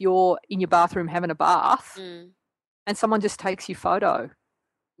 Val, if you're in your bathroom having a bath and someone just takes your photo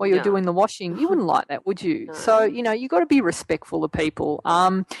while you're doing the washing, you wouldn't like that, would you? No. So, you got to be respectful of people.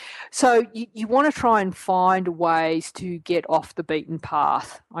 So you want to try and find ways to get off the beaten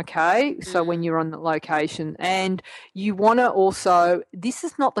path, okay? So when you're on the location, and you want to also, this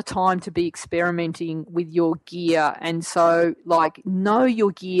is not the time to be experimenting with your gear. And so know your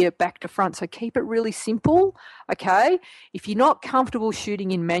gear back to front. So keep it really simple, okay? If you're not comfortable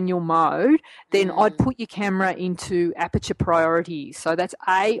shooting in manual mode, then I'd put your camera into aperture priority. So that's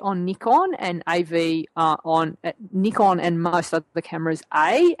A on Nikon and AV on Nikon and most other cameras,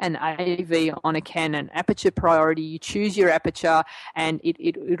 A, and AV on a Canon. Aperture priority, you choose your aperture and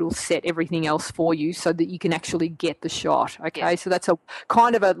it'll set everything else for you so that you can actually get the shot, okay? Yeah. So that's a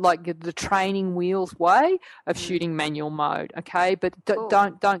kind of the training wheels way of shooting manual mode, okay? But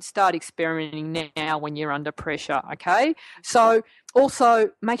don't start experimenting now when you're under pressure, okay? So also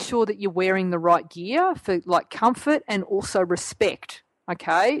make sure that you're wearing the right gear for comfort and also respect.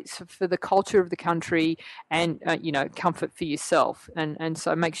 Okay, so for the culture of the country and, comfort for yourself. And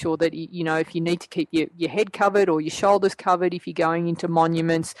so make sure that, if you need to keep your head covered or your shoulders covered, if you're going into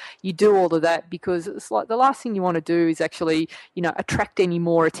monuments, you do all of that, because it's like the last thing you want to do is actually, attract any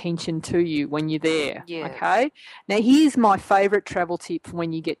more attention to you when you're there. Yeah. Okay. Now, here's my favorite travel tip for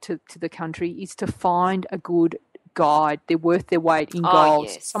when you get to the country is to find a good guide. They're worth their weight in gold.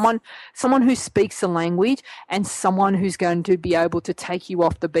 Yes. Someone who speaks the language and someone who's going to be able to take you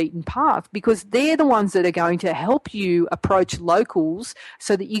off the beaten path, because they're the ones that are going to help you approach locals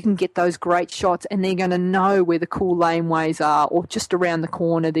so that you can get those great shots, and they're going to know where the cool laneways are, or just around the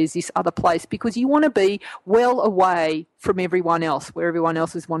corner there's this other place, because you want to be well away from everyone else, where everyone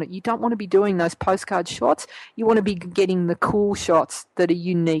else is wanted. You don't want to be doing those postcard shots. You want to be getting the cool shots that are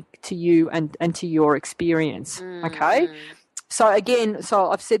unique to you and to your experience, okay? So again,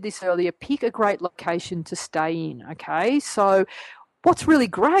 I've said this earlier, pick a great location to stay in, okay? So what's really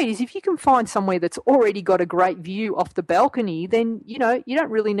great is if you can find somewhere that's already got a great view off the balcony, then, you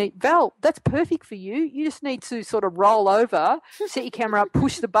don't really need, Val, that's perfect for you. You just need to sort of roll over, set your camera up,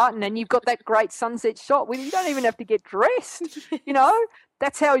 push the button, and you've got that great sunset shot where you don't even have to get dressed,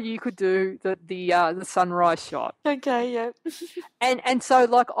 That's how you could do the sunrise shot. Okay, yeah. And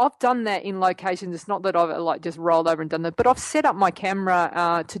so I've done that in locations. It's not that I've just rolled over and done that, but I've set up my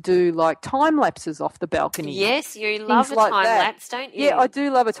camera to do time lapses off the balcony. Yes, you love a time lapse, don't you? Yeah, I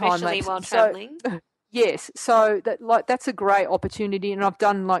do love a time lapse. Especially while travelling. Yes, so that's a great opportunity, and I've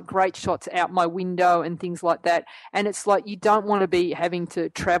done great shots out my window and things like that. And it's you don't want to be having to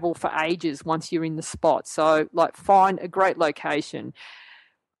travel for ages once you're in the spot. So find a great location.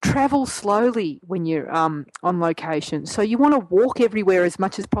 Travel slowly when you're on location. So you want to walk everywhere as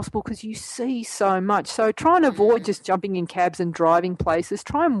much as possible because you see so much. So try and avoid just jumping in cabs and driving places.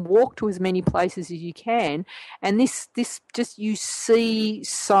 Try and walk to as many places as you can. And this just, you see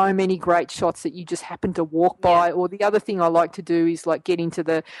so many great shots that you just happen to walk by. Yeah. Or the other thing I like to do is get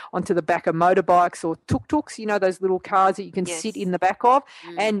onto the back of motorbikes or tuk-tuks, those little cars that you can sit in the back of.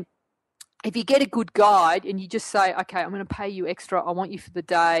 And if you get a good guide and you just say, okay, I'm going to pay you extra, I want you for the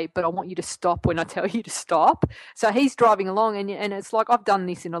day, but I want you to stop when I tell you to stop. So he's driving along and it's I've done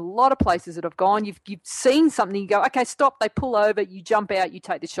this in a lot of places that I've gone. You've seen something, you go, okay, stop, they pull over, you jump out, you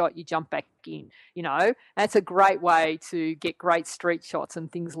take the shot, you jump back in, That's a great way to get great street shots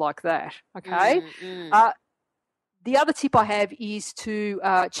and things like that, okay? The other tip I have is to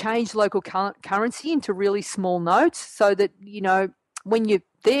change local currency into really small notes so that, when you're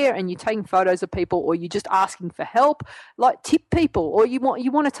there and you're taking photos of people or you're just asking for help, tip people, or you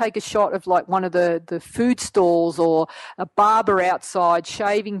want to take a shot of one of the food stalls or a barber outside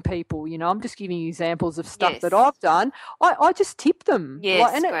shaving people, I'm just giving you examples of stuff that I've done. I just tip them.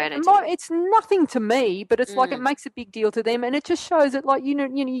 Yes, it's nothing to me, but it's it makes a big deal to them, and it just shows that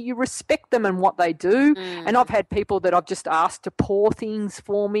you respect them and what they do. And I've had people that I've just asked to pour things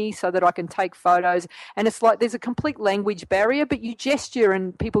for me so that I can take photos, and it's there's a complete language barrier, but you gesture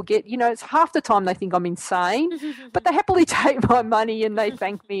and people get, it's half the time they think I'm insane, but they happily take my money and they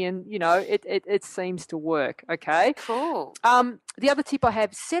thank me, and, it seems to work. Okay. Cool. the other tip I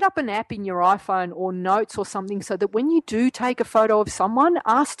have, set up an app in your iPhone or Notes or something so that when you do take a photo of someone,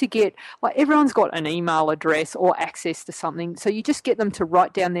 ask to get, like everyone's got an email address or access to something. So you just get them to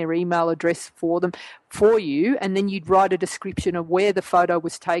write down their email address for you, and then you'd write a description of where the photo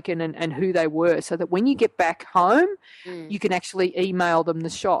was taken and who they were, so that when you get back home, you can actually email them the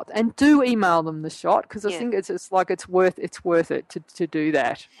shot. And do email them the shot, because I think it's worth it to do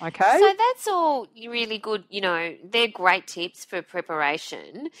that. Okay. So that's all really good. They're great tips for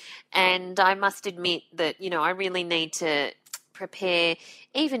preparation, and I must admit that I really need to prepare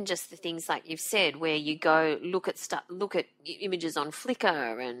even just the things like you've said, where you go look at images on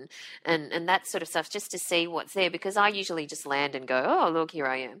Flickr and that sort of stuff, just to see what's there, because I usually just land and go, oh, look, here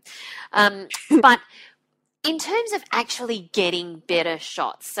I am. But in terms of actually getting better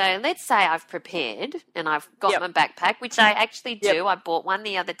shots, so let's say I've prepared and I've got my backpack, which I actually do. I bought one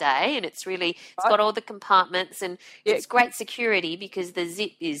the other day, and it's got all the compartments, and it's great security because the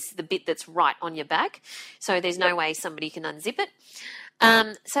zip is the bit that's right on your back, so there's no way somebody can unzip it.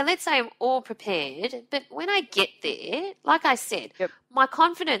 So let's say I'm all prepared, but when I get there, like I said, my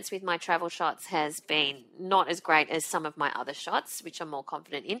confidence with my travel shots has been not as great as some of my other shots, which I'm more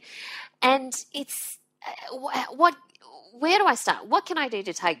confident in, and it's where do I start? What can I do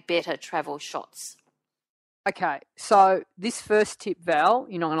to take better travel shots? Okay, so this first tip, Val,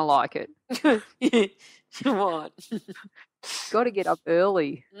 you're not going to like it. What? Got to get up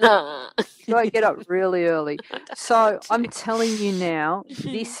early. Nah. Got to get up really early. So I'm telling you now,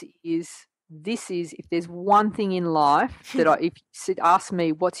 this is if there's one thing in life that if you ask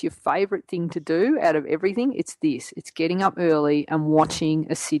me what's your favourite thing to do out of everything, it's this. It's getting up early and watching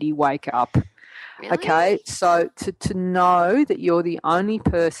a city wake up. Really? Okay, so to know that you're the only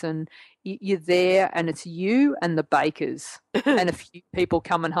person, you're there, and it's you and the bakers and a few people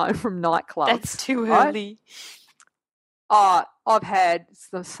coming home from nightclubs. That's too early. I've had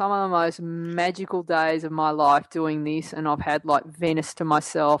some of the most magical days of my life doing this, and I've had like Venice to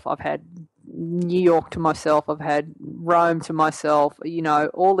myself, I've had New York to myself, I've had Rome to myself,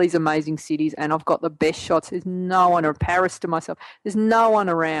 all these amazing cities, and I've got the best shots. There's no one, or Paris to myself, there's no one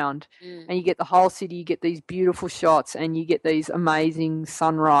around. And you get the whole city, you get these beautiful shots, and you get these amazing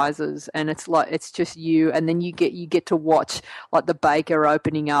sunrises, and it's just you, and then you get to watch like the baker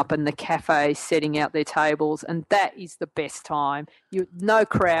opening up and the cafe setting out their tables, and that is the best time. No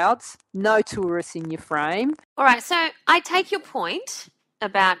crowds, no tourists in your frame. All right, so I take your point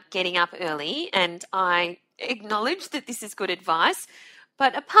about getting up early, and I acknowledge that this is good advice.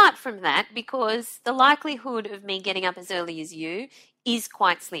 But apart from that, because the likelihood of me getting up as early as you is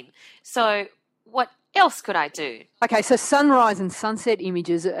quite slim. So what else could I do? Okay, so sunrise and sunset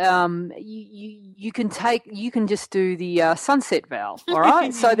images, you can just do the sunset, Val, all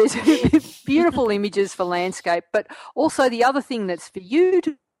right? So there's beautiful images for landscape, but also the other thing that's for you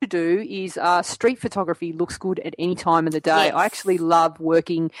to do is street photography looks good at any time of the day. Yes. I actually love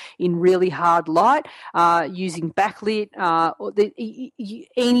working in really hard light, using backlit.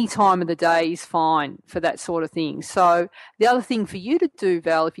 Any time of the day is fine for that sort of thing. So the other thing for you to do,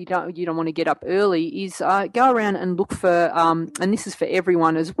 Val, if you don't want to get up early, is go around and look for, and this is for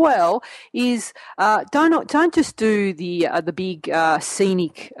everyone as well, is don't just do the big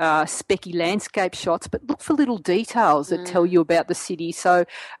scenic specky landscape shots, but look for little details that tell you about the city. So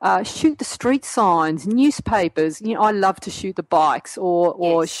shoot the street signs, newspapers. I love to shoot the bikes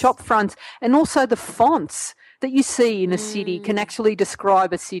or shop fronts, and also the fonts that you see in a city can actually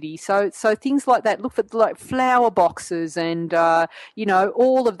describe a city. So things like that. Look for like flower boxes and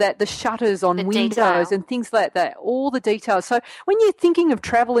all of that. The shutters on windows and things like that. All the details. So when you're thinking of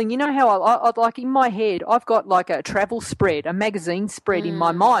traveling, you know how I like in my head, I've got like a travel spread, a magazine spread in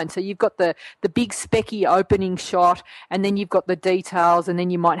my mind. So you've got the big specky opening shot, and then you've got the details, and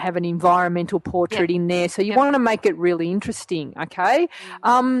then you might have an environmental portrait in there. So you want to make it really interesting. Okay.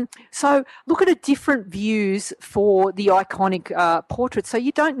 So look at different views for the iconic portrait. So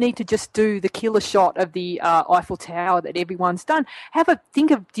you don't need to just do the killer shot of the Eiffel Tower that everyone's done. Think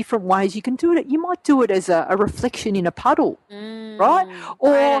of different ways you can do it. You might do it as a reflection in a puddle, right?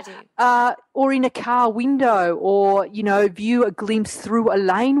 Or in a car window, or view a glimpse through a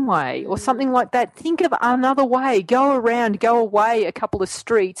laneway or something like that. Think of another way. Go away a couple of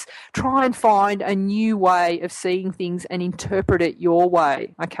streets, try and find a new way of seeing things and interpret it your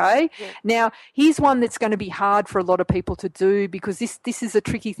way. Okay. Now here's one that's going to be hard for a lot of people to do, because this is a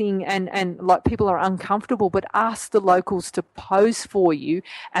tricky thing, and like people are uncomfortable, but ask the locals to pose for you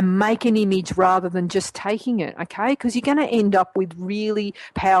and make an image rather than just taking it. Okay. Because you're going to end up with really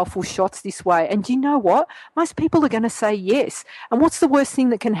powerful shots this way. And you know what? Most people are going to say yes. And what's the worst thing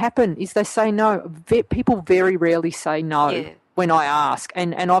that can happen is they say no. People very rarely say no when I ask,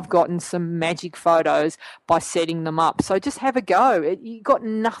 and I've gotten some magic photos by setting them up. So just have a go. You've got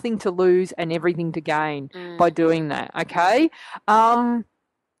nothing to lose and everything to gain by doing that, okay? I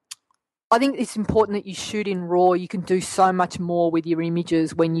think it's important that you shoot in RAW. You can do so much more with your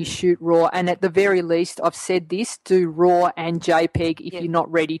images when you shoot RAW. And at the very least, I've said this, do RAW and JPEG if you're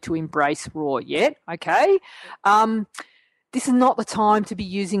not ready to embrace RAW yet, okay? This is not the time to be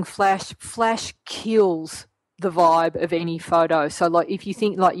using Flash. Flash kills the vibe of any photo. So like if you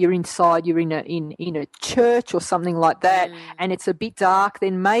think like you're inside, you're in a church or something like that, and it's a bit dark,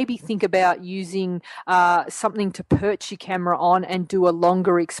 then maybe think about using something to perch your camera on and do a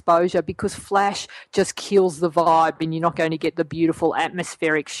longer exposure, because Flash just kills the vibe and you're not going to get the beautiful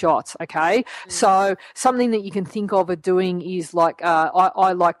atmospheric shots, okay? So something that you can think of doing is like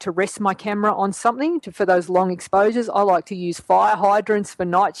I like to rest my camera on something for those long exposures. I like to use fire hydrants for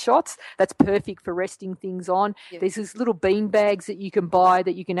night shots. That's perfect for resting things on. There's these little bean bags that you can buy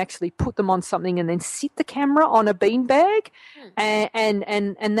that you can actually put them on something and then sit the camera on a bean bag, and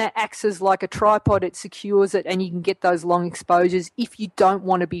that acts as like a tripod. It secures it, and you can get those long exposures if you don't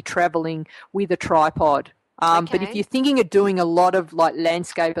want to be traveling with a tripod. But if you're thinking of doing a lot of like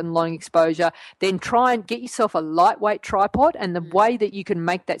landscape and long exposure, then try and get yourself a lightweight tripod. And the way that you can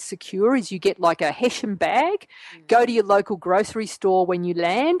make that secure is you get like a Hessian bag, go to your local grocery store when you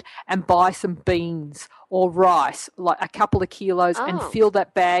land and buy some beans or rice, like a couple of kilos, and fill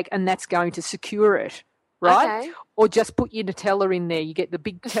that bag, and that's going to secure it. Right? Okay. Or just put your Nutella in there. You get the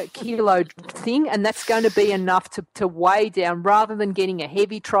big kilo thing, and that's going to be enough to weigh down. Rather than getting a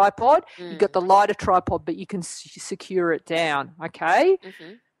heavy tripod, you've got the lighter tripod, but you can secure it down, okay?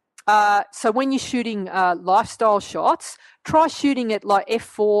 So when you're shooting lifestyle shots, try shooting it like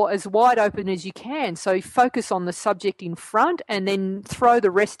f4 as wide open as you can. So you focus on the subject in front and then throw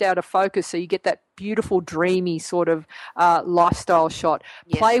the rest out of focus so you get that beautiful, dreamy sort of lifestyle shot.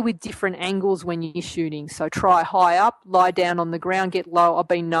 Yes. Play with different angles when you're shooting. So try high up, lie down on the ground, get low. I've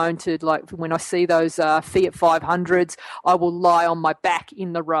been known to, like, when I see those Fiat 500s, I will lie on my back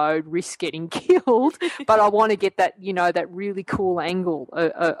in the road, risk getting killed, but I want to get that, you know, that really cool angle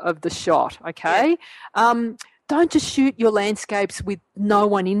of the shot, okay? Yeah. Don't just shoot your landscapes with no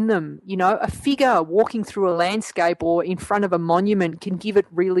one in them. You know, a figure walking through a landscape or in front of a monument can give it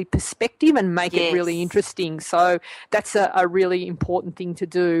really perspective and make it really interesting. So that's a really important thing to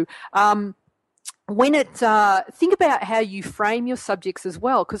do. Think about how you frame your subjects as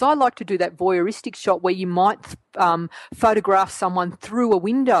well, because I like to do that voyeuristic shot where you might photograph someone through a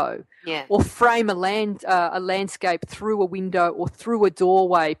window, or frame a landscape through a window or through a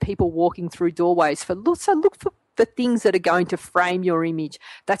doorway, people walking through doorways. Look for the things that are going to frame your image.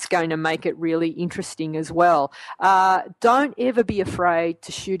 That's going to make it really interesting as well. Don't ever be afraid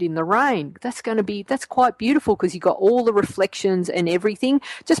to shoot in the rain. That's quite beautiful because you've got all the reflections and everything.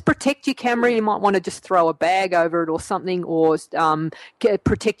 Just protect your camera. You might want to just throw a bag over it or something, or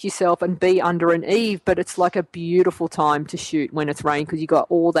protect yourself and be under an eave. But it's like a beautiful time to shoot when it's raining because you've got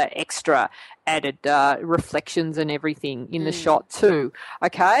all that extra added reflections and everything in the shot too.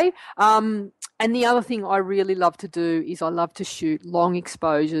 Okay. And the other thing I really love to do is I love to shoot long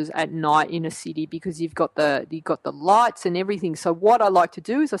exposures at night in a city because you've got the lights and everything. So what I like to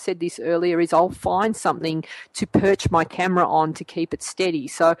do, as I said this earlier, is I'll find something to perch my camera on to keep it steady.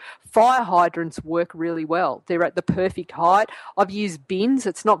 So fire hydrants work really well. They're at the perfect height. I've used bins.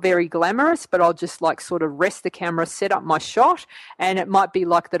 It's not very glamorous, but I'll just like sort of rest the camera, set up my shot, and it might be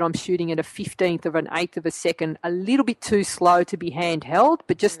like that I'm shooting at a 15th of an eighth of a second, a little bit too slow to be handheld,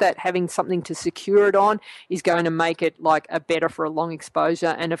 but just that having something to secure it on is going to make it like a better for a long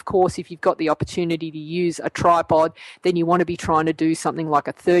exposure. And of course, if you've got the opportunity to use a tripod, then you want to be trying to do something like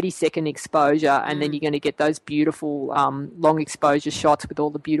a 30-second exposure, and then you're going to get those beautiful long exposure shots with all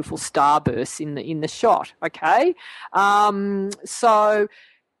the beautiful starbursts in the shot. Okay, so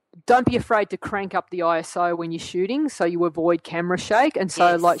don't be afraid to crank up the ISO when you're shooting so you avoid camera shake. And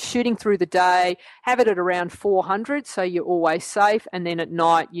so like shooting through the day, have it at around 400 so you're always safe. And then at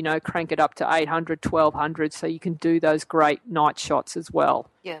night, you know, crank it up to 800, 1200 so you can do those great night shots as well.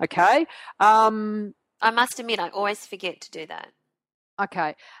 Yeah. Okay. I must admit, I always forget to do that.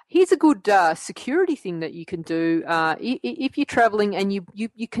 Okay, here's a good security thing that you can do if you're traveling and you're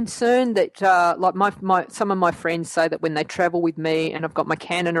concerned that like some of my friends say that when they travel with me and I've got my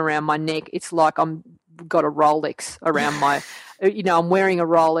Canon around my neck, it's like I'm got a Rolex around my, you know, I'm wearing a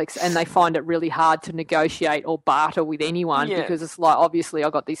Rolex, and they find it really hard to negotiate or barter with anyone because it's like, obviously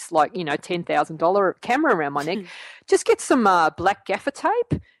I got this like, you know, $10,000 camera around my neck. Just get some black gaffer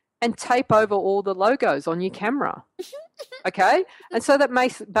tape and tape over all the logos on your camera. Okay, and so that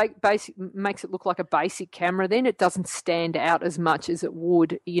makes makes it look like a basic camera. Then it doesn't stand out as much as it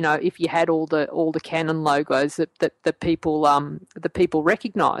would, if you had all the Canon logos that people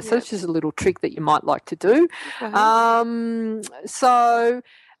recognise. So Yep. it's just a little trick that you might like to do. Okay. So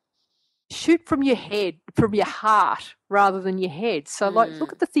shoot from your head, from your heart, rather than your head. So,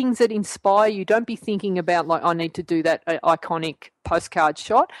 look at the things that inspire you. Don't be thinking about, I need to do that iconic postcard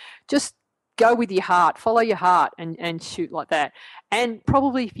shot. Just go with your heart, follow your heart, and shoot like that. And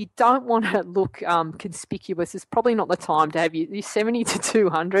probably if you don't want to look conspicuous, it's probably not the time to have your 70 to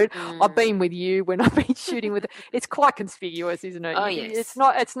 200. I've been with you when I've been shooting with it. It's quite conspicuous, isn't it? Oh, yes.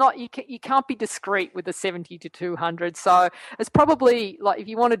 It's not, you can't be discreet with the 70 to 200. So it's probably if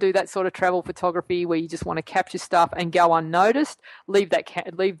you want to do that sort of travel photography where you just want to capture stuff and go unnoticed, leave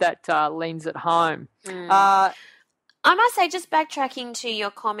that lens at home. I must say, just backtracking to your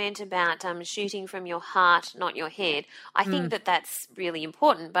comment about shooting from your heart, not your head, I think that that's really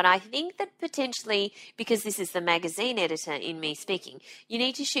important. But I think that potentially, because this is the magazine editor in me speaking, you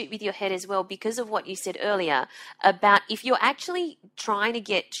need to shoot with your head as well because of what you said earlier about if you're actually trying to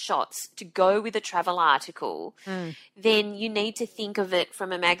get shots to go with a travel article, then you need to think of it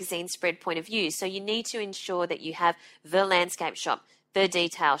from a magazine spread point of view. So you need to ensure that you have the landscape shot, the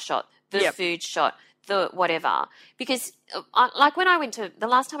detail shot, the food shot, the whatever, because like when the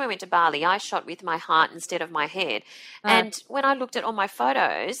last time I went to Bali, I shot with my heart instead of my head. And when I looked at all my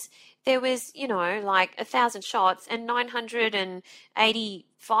photos, there was, 1,000 shots and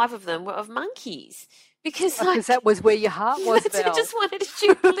 985 of them were of monkeys. Because that was where your heart was, I just wanted to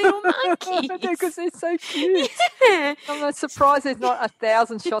shoot little monkeys. Because they're so cute. Yeah. I'm surprised there's not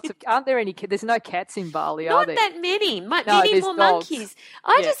 1,000 shots of. Aren't there any? There's no cats in Bali, are there? Not that many. Many there's more dogs. monkeys.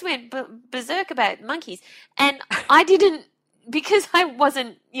 I just went berserk about monkeys, and I didn't because I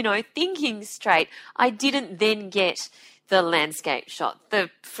wasn't, thinking straight. I didn't then get the landscape shot, the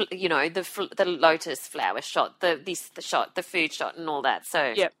lotus flower shot, the shot, the food shot, and all that.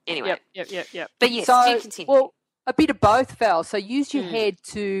 So anyway, Yep. But yes, so, do continue. Well, a bit of both, Val. So use your head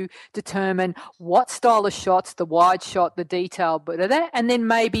to determine what style of shots, the wide shot, the detail, but that, and then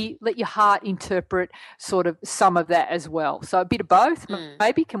maybe let your heart interpret sort of some of that as well. So a bit of both.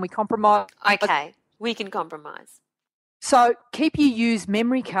 Maybe can we compromise? Okay, we can compromise. So keep your used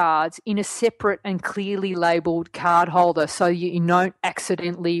memory cards in a separate and clearly labelled card holder so you don't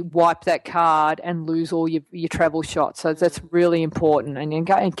accidentally wipe that card and lose all your travel shots. So that's really important, and then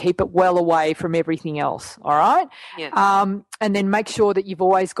go and keep it well away from everything else, all right? Yeah. And then make sure that you've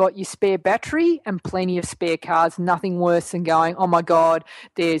always got your spare battery and plenty of spare cards. Nothing worse than going, oh, my God,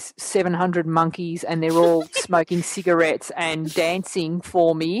 there's 700 monkeys and they're all smoking cigarettes and dancing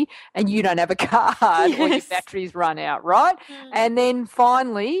for me and you don't have a card or your battery's run out, right? And then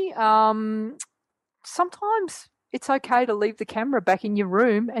finally, sometimes it's okay to leave the camera back in your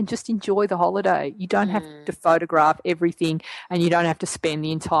room and just enjoy the holiday. You don't have to photograph everything and you don't have to spend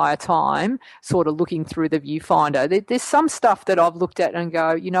the entire time sort of looking through the viewfinder. There's some stuff that I've looked at and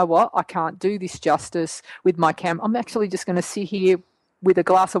go, you know what, I can't do this justice with my camera. I'm actually just going to sit here with a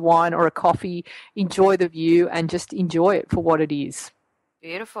glass of wine or a coffee, enjoy the view and just enjoy it for what it is.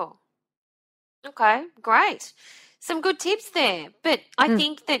 Beautiful. Okay, great. Some good tips there. But I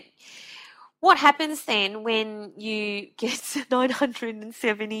think that what happens then when you get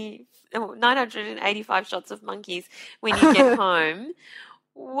 985 shots of monkeys when you get home?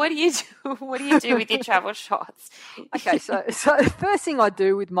 What do you do? What do you do with your travel shots? Okay, so the first thing I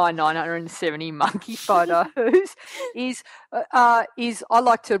do with my 970 monkey photos is I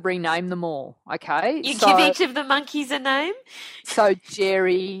like to rename them all. Okay, you give each of the monkeys a name. So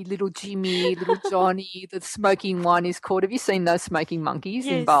Jerry, little Jimmy, little Johnny. The smoking one is called. Have you seen those smoking monkeys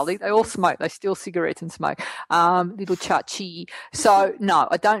in Bali? They all smoke. They steal cigarettes and smoke. Little Chachi. So no,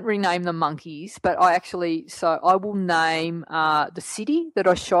 I don't rename them monkeys, but I will name the city that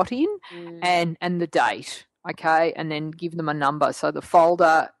I shot in and the date, okay, and then give them a number. So the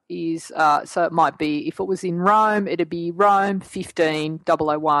folder is so it might be, if it was in Rome, it'd be Rome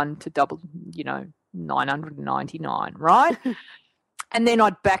 15001 to 999, right? And then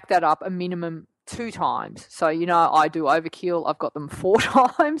I'd back that up a minimum 2 times. So, I do overkill. I've got them 4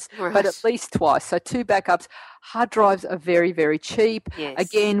 times, but at least twice. So 2 backups. Hard drives are very, very cheap. Yes.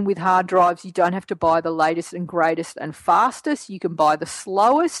 Again, with hard drives, you don't have to buy the latest and greatest and fastest. You can buy the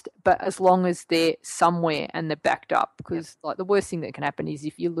slowest, but as long as they're somewhere and they're backed up, because the worst thing that can happen is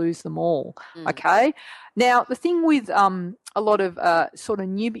if you lose them all. Okay. Now, the thing with a lot of sort of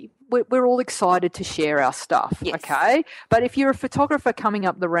newbie, we're all excited to share our stuff, Yes. okay? But if you're a photographer coming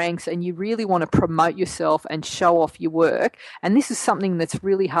up the ranks and you really want to promote yourself and show off your work, and this is something that's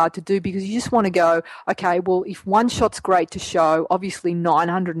really hard to do because you just want to go, okay, well, if one shot's great to show, obviously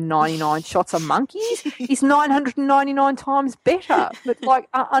 999 shots of monkeys is 999 times better. But like,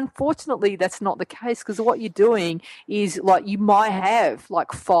 unfortunately, that's not the case, because what you're doing is like you might have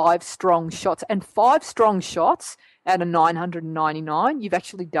like 5 strong shots, and 5 strong shots out of 999, you've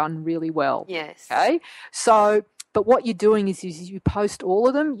actually done really well. Yes. Okay. So, but what you're doing is you post all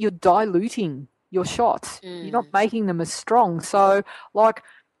of them, you're diluting your shots. You're not making them as strong. So, like,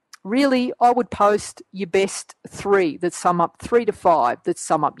 really, I would post your best 3 that sum up 3 to 5 that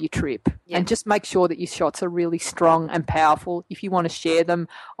sum up your trip, and just make sure that your shots are really strong and powerful if you want to share them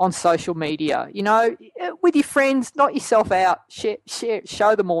on social media. You know, with your friends, not yourself out.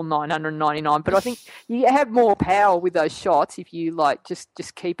 Show them all 999. But I think you have more power with those shots if you like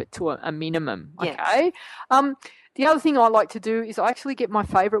just keep it to a minimum. Okay. The other thing I like to do is I actually get my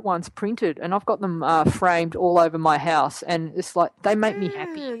favourite ones printed, and I've got them framed all over my house, and it's like they make me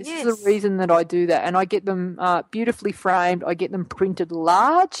happy. This is the reason that I do that, and I get them beautifully framed. I get them printed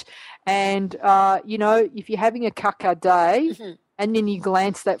large, and you know, if you're having a caca day, and then you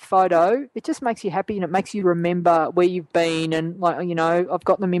glance that photo, it just makes you happy, and it makes you remember where you've been. And, like, you know, I've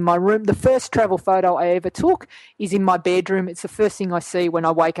got them in my room. The first travel photo I ever took is in my bedroom. It's the first thing I see when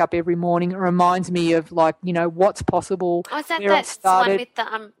I wake up every morning. It reminds me of, like, you know, what's possible. Oh, is that where I started.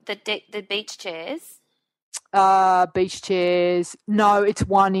 one with the beach chairs? Beach chairs. No, it's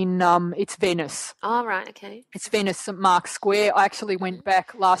one in it's Venice. Oh, right, okay. It's Venice, St. Mark's Square. I actually went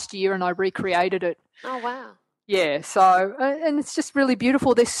back last year and I recreated it. Oh, wow. Yeah, so, and it's just really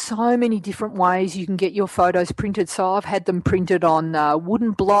beautiful. There's so many different ways you can get your photos printed. So I've had them printed on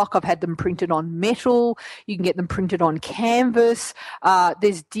wooden block. I've had them printed on metal. You can get them printed on canvas.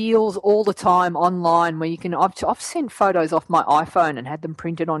 There's deals all the time online where you can, I've sent photos off my iPhone and had them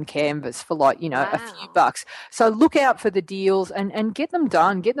printed on canvas for, like, you know, a few bucks. So look out for the deals and get them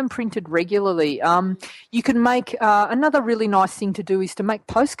done. Get them printed regularly. You can make, another really nice thing to do is to make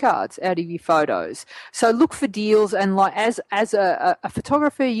postcards out of your photos. So look for deals, and like as a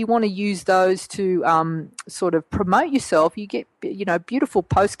photographer, you want to use those to sort of promote yourself. You get, you know, beautiful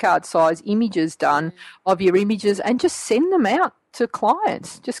postcard size images done of your images, and just send them out to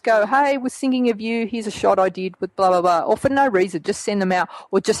clients. Just go, hey, was thinking of you, here's a shot I did with blah blah blah, or for no reason, just send them out,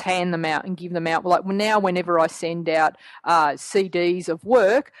 or just hand them out and give them out. Like now, whenever I send out CDs of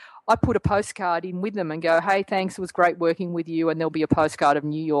work, I put a postcard in with them and go, hey, thanks, it was great working with you, and there'll be a postcard of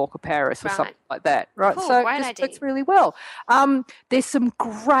New York or Paris or something like that. Right? Cool, so great it idea. works really well. There's some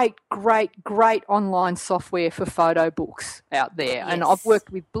great online software for photo books out there. And I've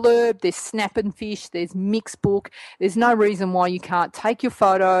worked with Blurb, there's Snap and Fish, there's Mixbook. There's no reason why you can't take your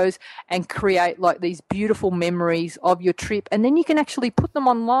photos and create like these beautiful memories of your trip. And then you can actually put them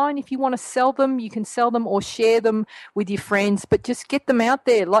online. If you want to sell them, you can sell them or share them with your friends, but just get them out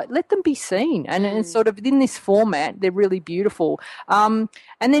there. Like, let them be seen. And sort of in this format, they're really beautiful. And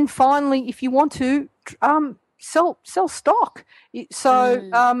then finally, if you want to, sell stock.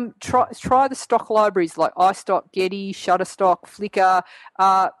 So try the stock libraries like iStock, Getty, Shutterstock,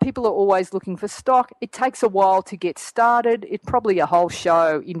 Flickr. People are always looking for stock. It takes a while to get started. It's probably a whole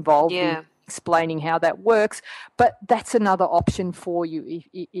show involved in explaining how that works, but that's another option for you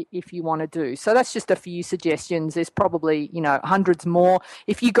if you want to do. So that's just a few suggestions. There's probably, you know, hundreds more.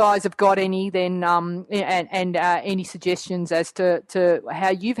 If you guys have got any, then and any suggestions as to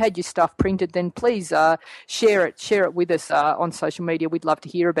how you've had your stuff printed, then please share it with us on social media. We'd love to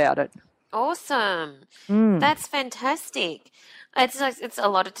hear about it. Awesome. That's fantastic. It's a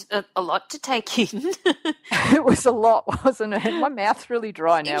lot to take in. It was a lot, wasn't it? My mouth's really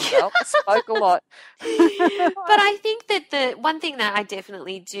dry now, Mel. I spoke a lot. But I think that the one thing that I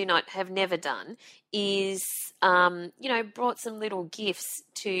definitely have never done is, you know, brought some little gifts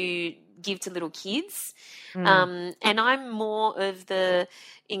to give to little kids. And I'm more of the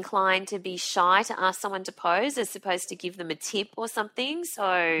inclined to be shy to ask someone to pose as opposed to give them a tip or something.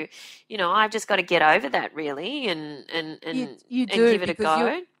 So, you know, I've just got to get over that really and give it a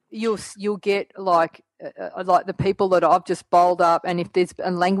go. You'll get like the people that I've just bowled up, and if there's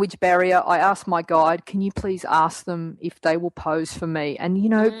a language barrier, I ask my guide, can you please ask them if they will pose for me? And, you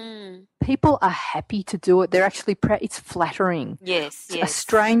know, people are happy to do it. They're actually it's flattering. Yes. A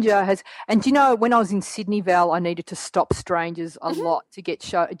stranger has, and do you know, when I was in Sydney, Val, I needed to stop strangers a lot to get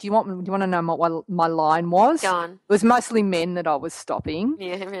show. Do you want to know what my line was? Go on. It was mostly men that I was stopping.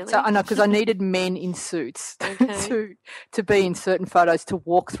 Yeah, really? So I know, because I needed men in suits to be in certain photos, to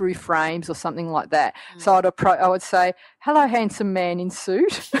walk through frames or something like that. So I would say, hello, handsome man in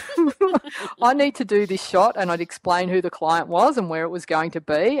suit. I need to do this shot, and I'd explain who the client was and where it was going to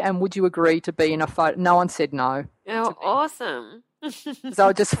be, and would you agree to be in a photo? No one said no. Oh, awesome. So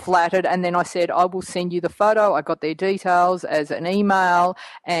I just flattered, and then I said, I will send you the photo. I got their details as an email,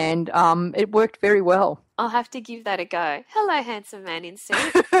 and it worked very well. I'll have to give that a go. Hello, handsome man in suit.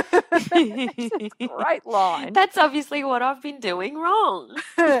 Great line. That's obviously what I've been doing wrong.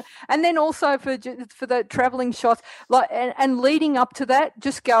 And then also for the travelling shots, like and leading up to that,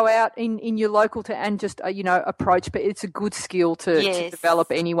 just go out in your local and just approach. But it's a good skill to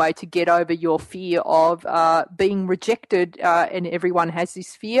develop anyway, to get over your fear of being rejected. And everyone has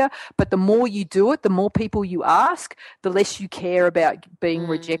this fear, but the more you do it, the more people you ask, the less you care about being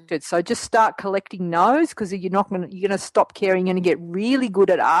rejected. So just start collecting no's, because you're going to stop caring. You're going to get really good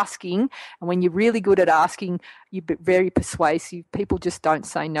at asking, and when you're really good at asking, you're very persuasive. People just don't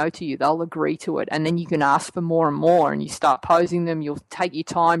say no to you. They'll agree to it, and then you can ask for more and more, and you start posing them. You'll take your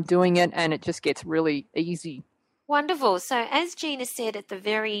time doing it, and it just gets really easy. Wonderful. So as Gina said at the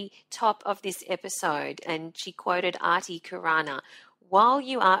very top of this episode, and she quoted Arti Kurana, while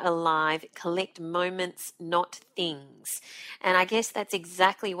you are alive, collect moments, not things. And I guess that's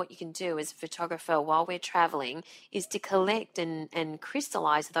exactly what you can do as a photographer while we're traveling, is to collect and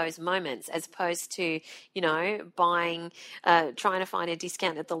crystallize those moments, as opposed to, buying, trying to find a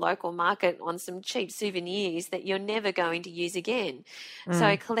discount at the local market on some cheap souvenirs that you're never going to use again.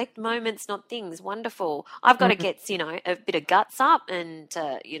 So collect moments, not things. Wonderful. I've got to get, a bit of guts up and,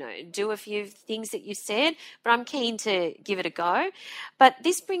 do a few things that you said, but I'm keen to give it a go. But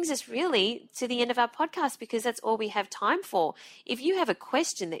this brings us really to the end of our podcast, because that's all we have time for. If you have a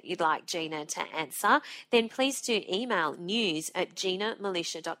question that you'd like Gina to answer, then please do email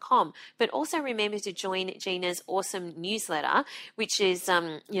news@ginamilicia.com. But also remember to join Gina's awesome newsletter, which is,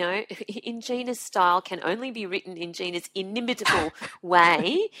 in Gina's style, can only be written in Gina's inimitable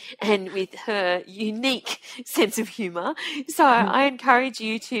way and with her unique sense of humour. So I encourage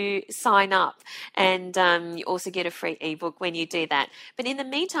you to sign up, and you also get a free ebook when you do that. But in the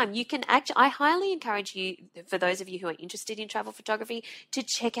meantime, you can I highly encourage you, for those of you who are interested in travel photography, to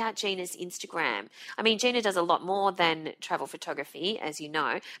check out Gina's Instagram. I mean, Gina does a lot more than travel photography, as you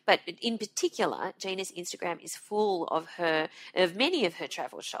know, but in particular, Gina's Instagram is full of many of her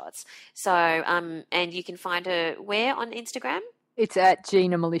travel shots. So, and you can find her where on Instagram? It's at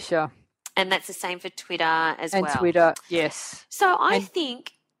Gina Milicia. And that's the same for Twitter as well. And Twitter, yes. So I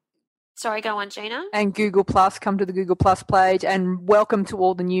think... Sorry, go on, Gina. And Google Plus, come to the Google Plus page, and welcome to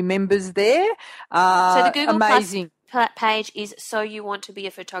all the new members there. So the Google amazing. Plus page is So You Want to Be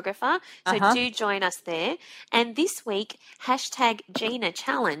a Photographer. So do join us there. And this week, #Gina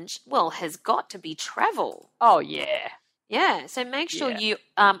Challenge, has got to be travel. Oh, yeah. Yeah, so make sure you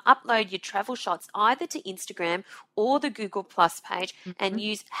upload your travel shots either to Instagram or the Google Plus page and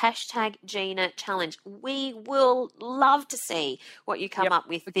use #Gina Challenge. We will love to see what you come up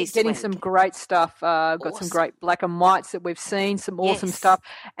with this Getting week. some great stuff. Got some great black and whites that we've seen, some awesome stuff.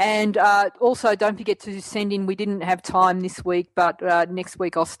 And also don't forget to send in, we didn't have time this week, but next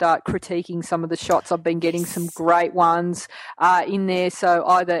week I'll start critiquing some of the shots. I've been getting some great ones in there. So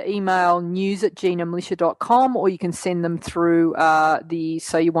either email news@ginamilicia.com, or you can send them through the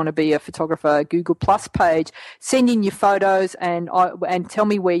So You Want to Be a Photographer Google Plus page. Send in your photos and tell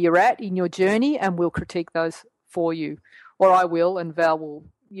me where you're at in your journey, and we'll critique those for you. Or I will, and Val will,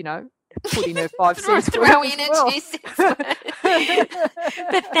 put in her 5 cents. Throw in a 2 cents.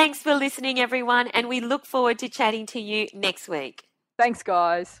 But thanks for listening, everyone, and we look forward to chatting to you next week. Thanks,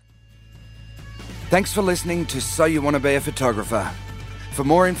 guys. Thanks for listening to So You Want to Be a Photographer. For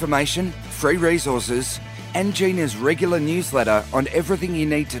more information, free resources, and Gina's regular newsletter on everything you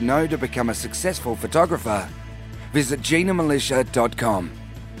need to know to become a successful photographer, visit ginamilicia.com.